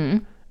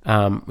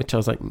 which I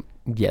was like,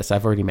 yes,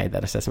 I've already made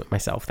that assessment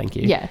myself. Thank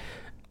you. Yeah.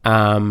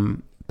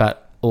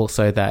 But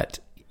also that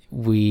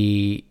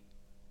I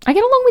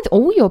get along with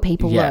all your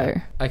people though.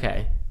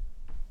 Okay.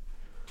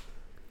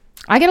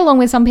 I get along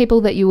with some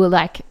people that you will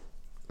like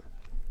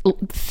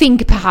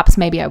think perhaps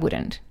maybe I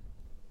wouldn't.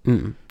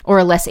 Or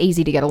are less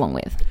easy to get along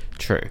with.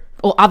 True.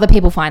 Or other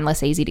people find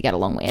less easy to get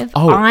along with.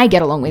 I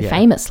get along with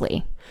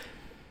famously.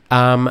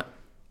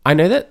 I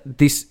know that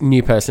this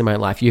new person in my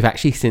life, you've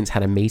actually since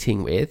had a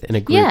meeting with in a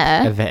group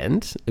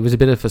event. It was a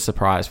bit of a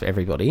surprise for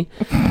everybody.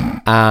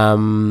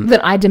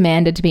 That I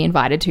demanded to be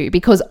invited to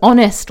because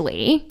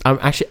honestly...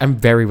 I'm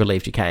very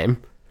relieved you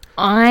came.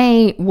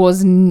 I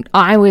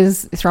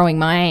was throwing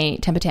my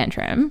temper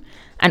tantrum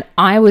and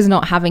I was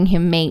not having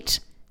him meet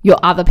your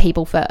other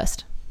people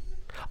first.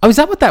 Oh, is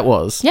that what that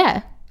was?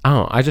 Yeah.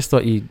 Oh, I just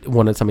thought you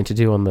wanted something to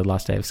do on the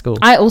last day of school.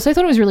 I also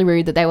thought it was really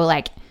rude that they were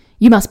like,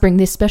 you must bring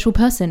this special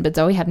person, but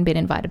Zoe hadn't been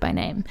invited by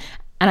name.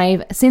 And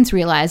I've since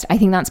realised, I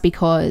think that's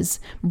because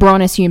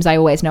Bron assumes I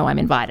always know I'm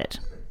invited.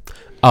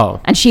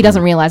 Oh. And she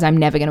doesn't realise I'm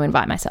never going to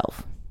invite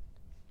myself.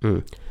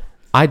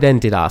 I then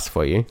did ask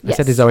for you. Yes. I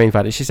said, is Zoe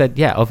invited? She said,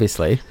 yeah,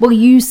 obviously. Well,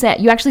 you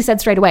actually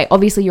said straight away,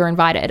 obviously you're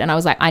invited. And I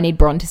was like, I need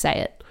Bron to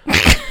say it.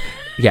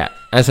 Yeah.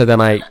 And so then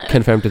I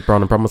confirmed with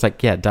Bron and Bron was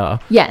like, yeah, duh.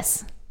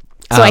 Yes.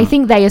 So I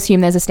think they assume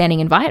there's a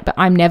standing invite, but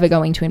I'm never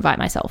going to invite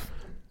myself.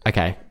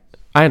 Okay.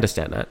 I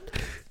understand that.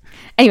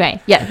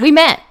 Anyway, yeah, we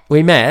met.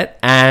 We met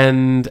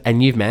and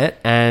you've met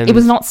and... It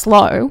was not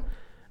slow.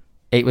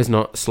 It was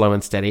not slow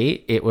and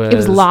steady. It was... It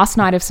was last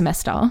night of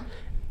semester.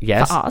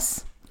 Yes. For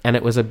us. And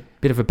it was a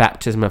bit of a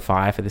baptism of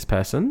fire for this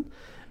person.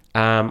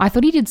 I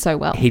thought he did so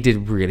well. He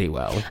did really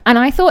well. And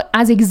I thought,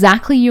 as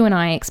exactly you and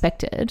I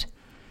expected,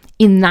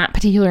 in that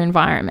particular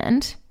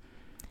environment,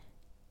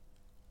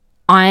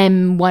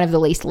 I'm one of the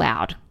least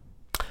loud.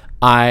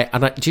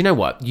 Do you know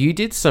what? You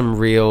did some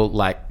real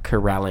like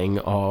corralling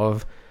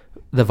of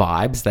the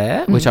vibes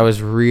there, which I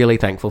was really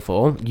thankful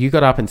for. You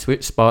got up and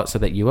switched spots so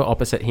that you were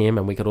opposite him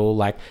and we could all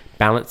like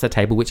balance the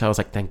table, which I was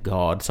like, thank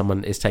God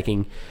someone is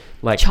taking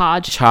like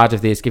charge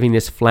of this, giving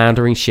this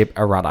floundering ship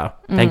a rudder.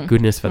 Thank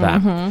goodness for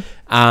that.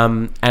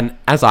 And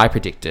as I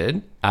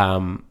predicted,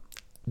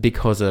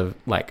 because of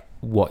like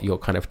what your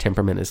kind of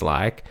temperament is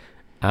like,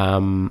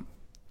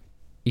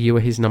 you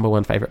were his number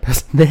one favorite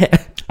person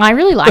there. I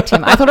really liked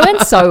him. I thought it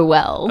went so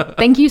well.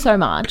 Thank you so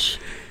much.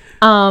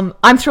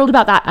 I'm thrilled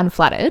about that and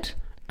flattered.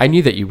 I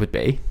knew that you would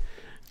be.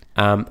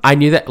 I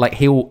knew that like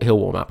he'll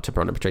warm up to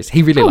Bron and Patrice.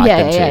 He really liked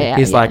them too. Yeah,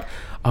 he's like,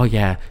 oh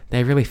yeah,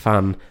 they're really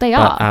fun. They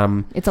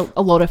are. It's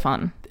a lot of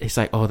fun. He's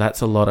like, oh,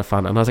 that's a lot of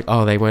fun. And I was like,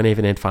 oh, they weren't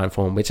even in fine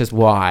form, which is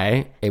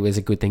why it was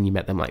a good thing you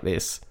met them like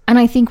this. And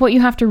I think what you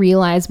have to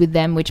realize with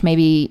them, which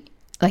maybe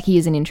like he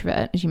is an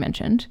introvert, as you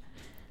mentioned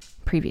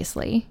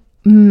previously,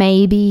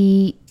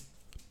 maybe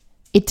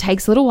it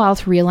takes a little while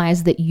to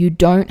realize that you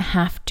don't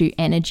have to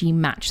energy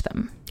match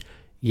them.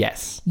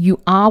 Yes.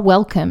 You are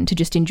welcome to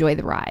just enjoy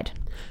the ride.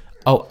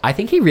 Oh, I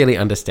think he really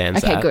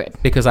understands that. Okay, good.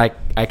 Because I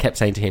kept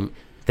saying to him,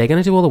 they're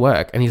going to do all the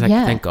work. And he's like,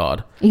 thank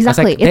God.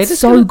 Exactly. Like, it's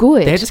so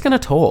good. They're just going to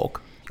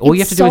talk. All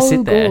you have to do is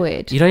sit there.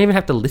 Good. You don't even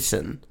have to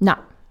listen. No.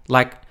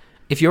 Like,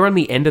 if you're on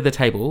the end of the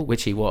table,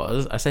 which he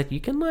was, I said, you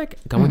can like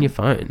go on your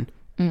phone.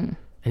 And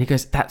he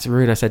goes, that's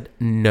rude. I said,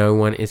 no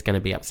one is going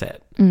to be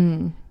upset.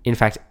 In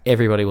fact,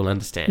 everybody will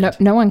understand.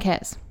 No one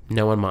cares.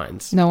 No one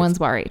minds. No one's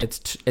worried.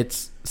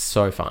 It's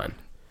so fine.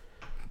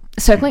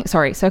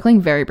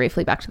 Circling very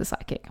briefly back to the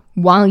psychic.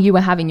 While you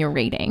were having your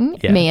reading,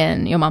 me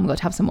and your mum got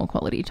to have some more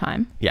quality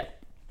time. Yeah.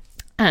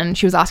 And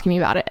she was asking me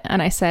about it.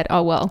 And I said,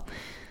 oh, well,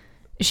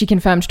 she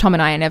confirmed Tom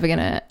and I are never going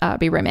to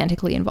be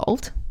romantically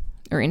involved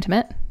or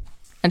intimate.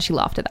 And she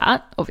laughed at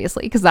that,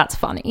 obviously, because that's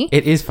funny.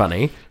 It is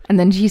funny. And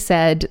then she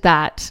said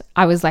that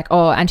I was like,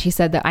 oh, and she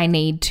said that I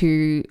need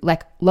to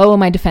like lower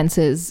my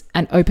defenses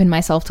and open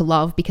myself to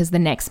love because the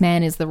next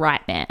man is the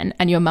right man.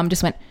 And your mum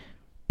just went,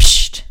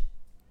 psht.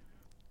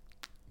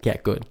 Yeah,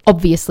 good.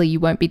 Obviously,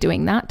 you won't be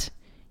doing that.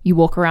 You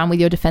walk around with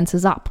your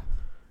defenses up.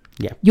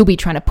 Yeah. You'll be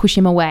trying to push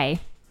him away.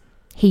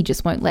 He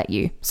just won't let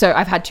you. So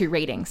I've had 2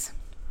 readings.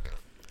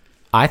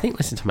 I think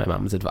listen to my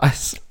mum's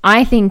advice.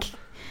 I think,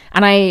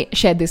 and I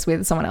shared this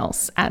with someone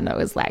else, and I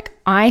was like,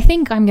 I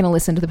think I'm going to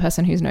listen to the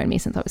person who's known me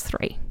since I was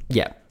 3.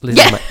 Yeah.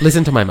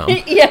 Listen to my mum.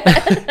 Yeah.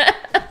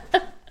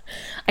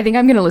 I think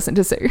I'm going to listen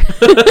to Sue.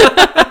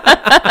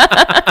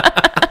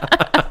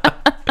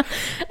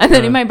 And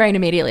then in my brain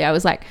immediately, I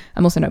was like,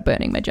 I'm also not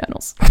burning my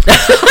journals.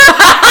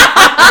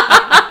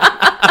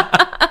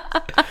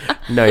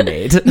 No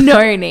need.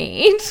 No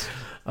need.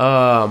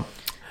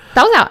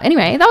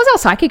 That was our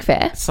psychic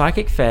fair.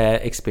 Psychic fair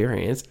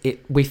experience.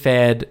 We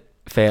fared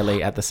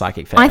fairly at the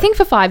psychic fair. I think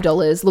for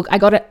 $5, look, I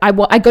got it. I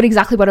got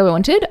exactly what I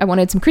wanted. I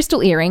wanted some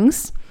crystal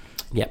earrings,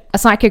 Yep. a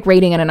psychic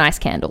reading, and a nice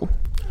candle.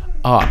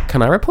 Oh,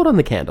 can I report on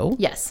the candle?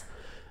 Yes.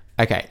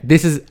 Okay.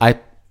 I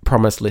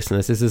promise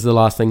listeners, this is the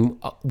last thing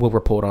we'll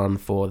report on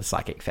for the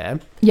psychic fair.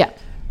 Yeah.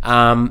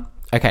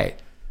 Okay.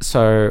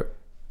 So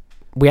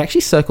we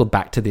actually circled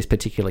back to this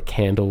particular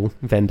candle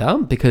vendor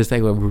because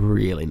they were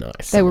really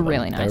nice. They were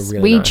really nice.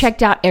 We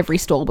checked out every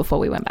stall before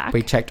we went back.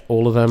 We checked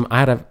all of them. I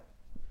had a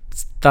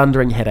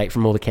thundering headache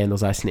from all the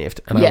candles I sniffed,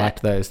 and I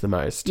liked those the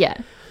most. Yeah.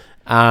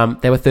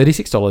 They were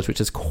 $36,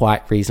 which is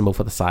quite reasonable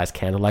for the size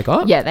candle I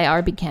got. Yeah, they are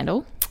a big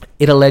candle.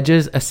 It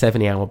alleges a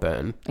 70-hour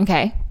burn.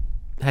 Okay.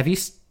 Have you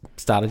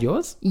started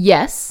yours?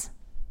 Yes.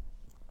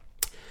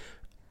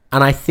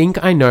 And I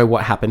think I know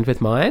what happened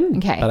with mine.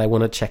 Okay. But I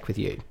want to check with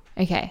you.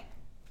 Okay.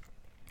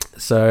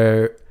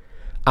 So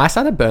I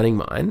started burning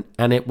mine,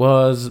 and it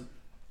wasn't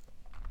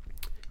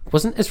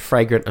as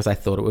fragrant as I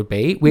thought it would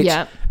be.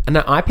 And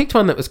I picked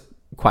one that was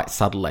quite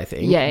subtle, I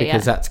think.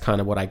 Because that's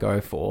kind of what I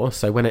go for.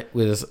 So when it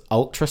was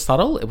ultra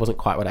subtle, it wasn't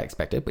quite what I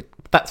expected, but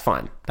that's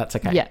fine. That's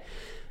okay. Yeah.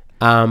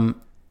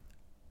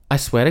 I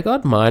swear to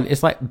God, mine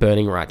is like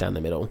burning right down the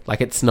middle. Like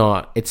it's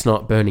not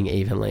burning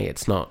evenly.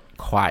 It's not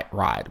quite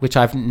right, which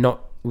I've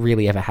not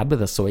really ever had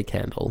with a soy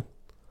candle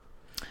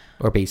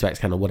or a beeswax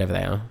candle, whatever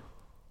they are.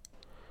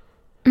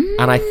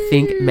 And I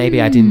think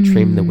maybe I didn't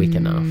trim the wick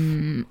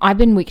enough. I've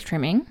been wick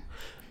trimming.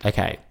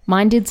 Okay.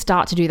 Mine did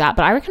start to do that,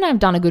 but I reckon I've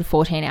done a good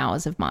 14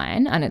 hours of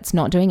mine and it's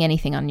not doing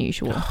anything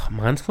unusual.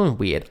 Mine's going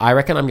weird. I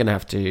reckon I'm going to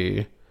have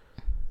to,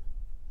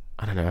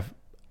 I don't know.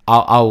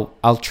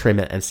 I'll trim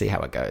it and see how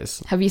it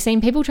goes. Have you seen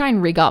people try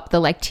and rig up the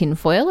like tin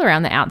foil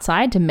around the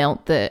outside to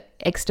melt the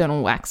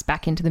external wax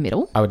back into the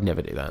middle? I would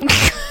never do that.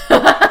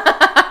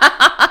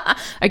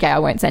 Okay, I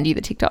won't send you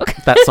the TikTok.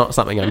 That's not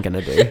something I'm going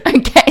to do.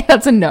 Okay,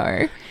 that's a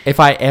no.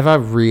 If I ever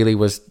really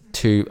was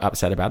too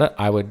upset about it,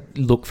 I would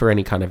look for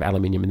any kind of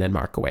aluminium and then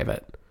microwave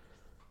it.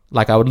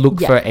 Like I would look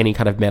for any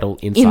kind of metal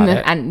inside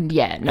it. And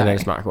then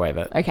just microwave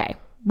it. Okay.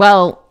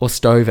 Well. Or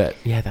stove it.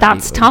 Yeah,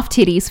 that's tough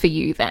titties for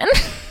you then.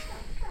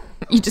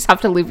 You just have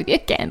to live with your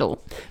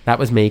candle. That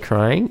was me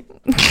crying.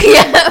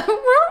 Yeah.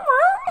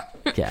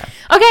 Yeah.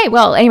 Okay,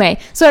 well, anyway.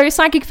 So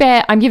psychic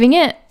fair, I'm giving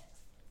it.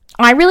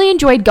 I really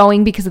enjoyed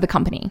going because of the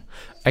company.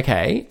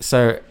 Okay,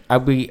 so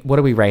what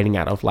are we rating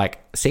out of? Like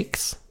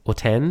 6 or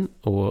 10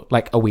 or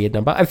like a weird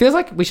number? It feels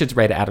like we should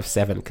rate it out of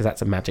 7 because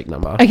that's a magic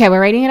number. Okay,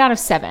 we're rating it out of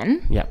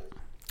 7. Yep.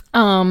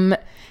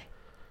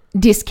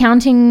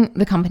 Discounting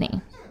the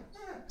company.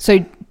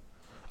 So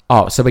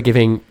we're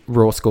giving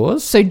raw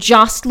scores? So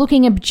just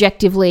looking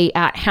objectively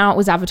at how it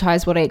was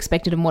advertised, what I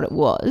expected and what it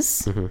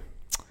was. Mm-hmm.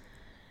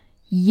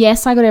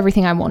 Yes, I got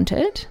everything I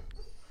wanted.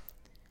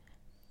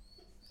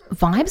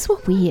 Vibes were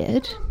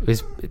weird. It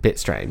was a bit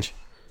strange.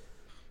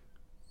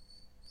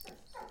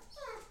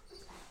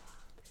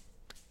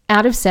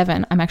 Out of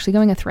 7, I'm actually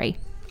going a 3.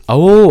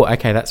 Oh,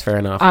 okay, that's fair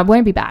enough. I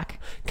won't be back.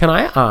 Can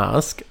I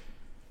ask,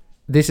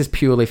 this is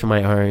purely for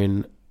my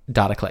own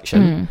data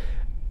collection.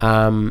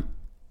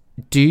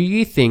 Do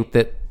you think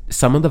that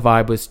some of the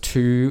vibe was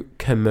too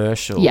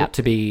commercial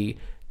to be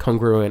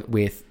congruent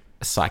with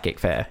psychic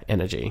fair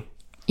energy?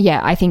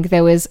 Yeah, I think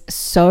there was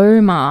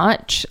so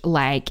much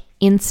like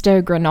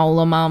Insta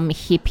granola mum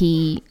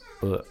hippie.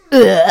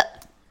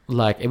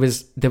 Like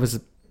there was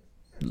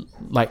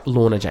like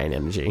Lorna Jane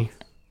energy.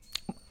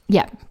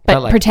 Yeah,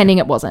 but like, pretending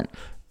it wasn't.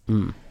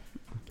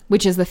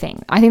 Which is the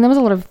thing. I think there was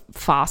a lot of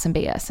farce and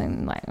BS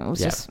and like it was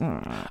just...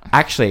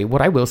 Actually,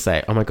 what I will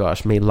say, oh my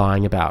gosh, me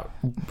lying about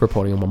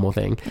reporting on one more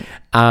thing.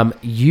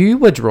 You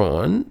were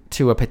drawn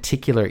to a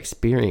particular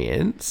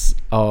experience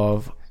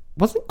of...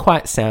 Wasn't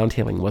quite sound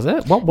healing, was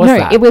it? What was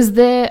that? No, it was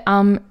the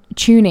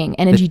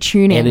energy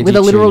tuning with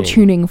a literal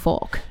tuning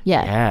fork.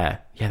 Yeah.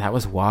 Yeah, that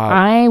was wild.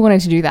 I wanted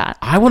to do that.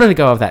 I wanted to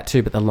go of that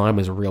too, but the line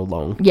was real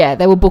long. Yeah,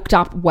 they were booked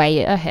up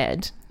way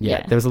ahead.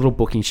 Yeah, there was a little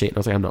booking sheet and I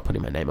was like, I'm not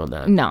putting my name on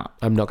that. No.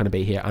 I'm not going to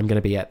be here. I'm going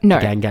to be at the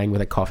gang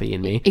with a coffee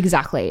in me.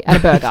 Exactly. At a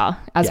burger,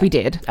 as we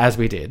did. As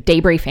we did.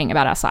 Debriefing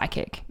about our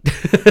psychic.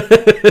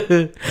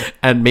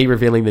 And me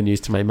revealing the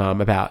news to my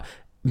mum about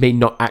me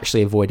not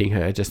actually avoiding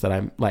her, just that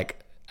I'm like...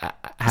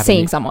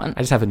 seeing someone. I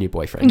just have a new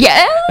boyfriend.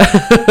 Yeah.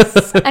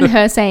 And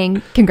her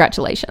saying,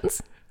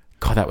 congratulations.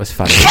 God, that was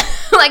funny.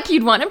 Like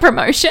you'd want a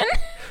promotion.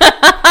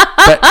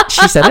 But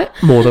she said it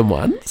more than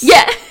once.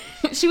 Yeah.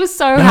 She was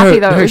so happy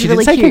though. It was she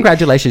really didn't say cute.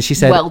 congratulations. She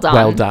said, well done.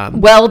 Well done.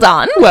 Well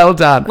done. Well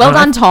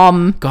done,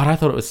 Tom. God, I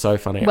thought it was so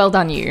funny. Well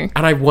done, you.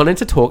 And I wanted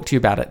to talk to you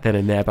about it then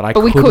and there, but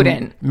we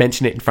couldn't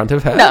mention it in front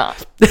of her. No.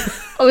 It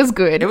was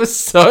good. It was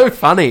so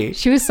funny.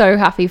 She was so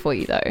happy for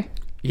you though.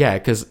 Yeah,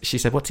 because she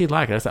said, what's he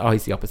like? And I said, oh,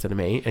 he's the opposite of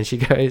me. And she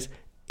goes,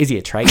 is he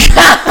a trait?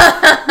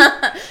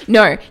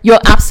 No, you're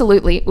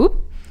absolutely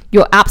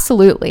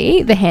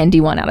the handy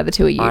one out of the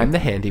two of you. I'm the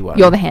handy one.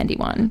 You're the handy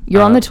one.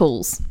 You're on the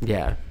tools.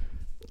 Yeah.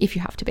 If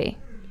you have to be.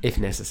 if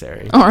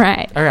necessary. All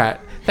right. All right.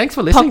 Thanks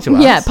for listening to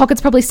us. Yeah,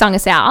 Pocket's probably sung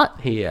us out.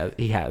 He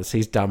has.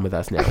 He's done with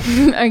us now.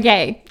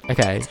 Okay.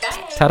 Okay.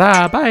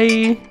 Ta-da.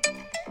 Bye.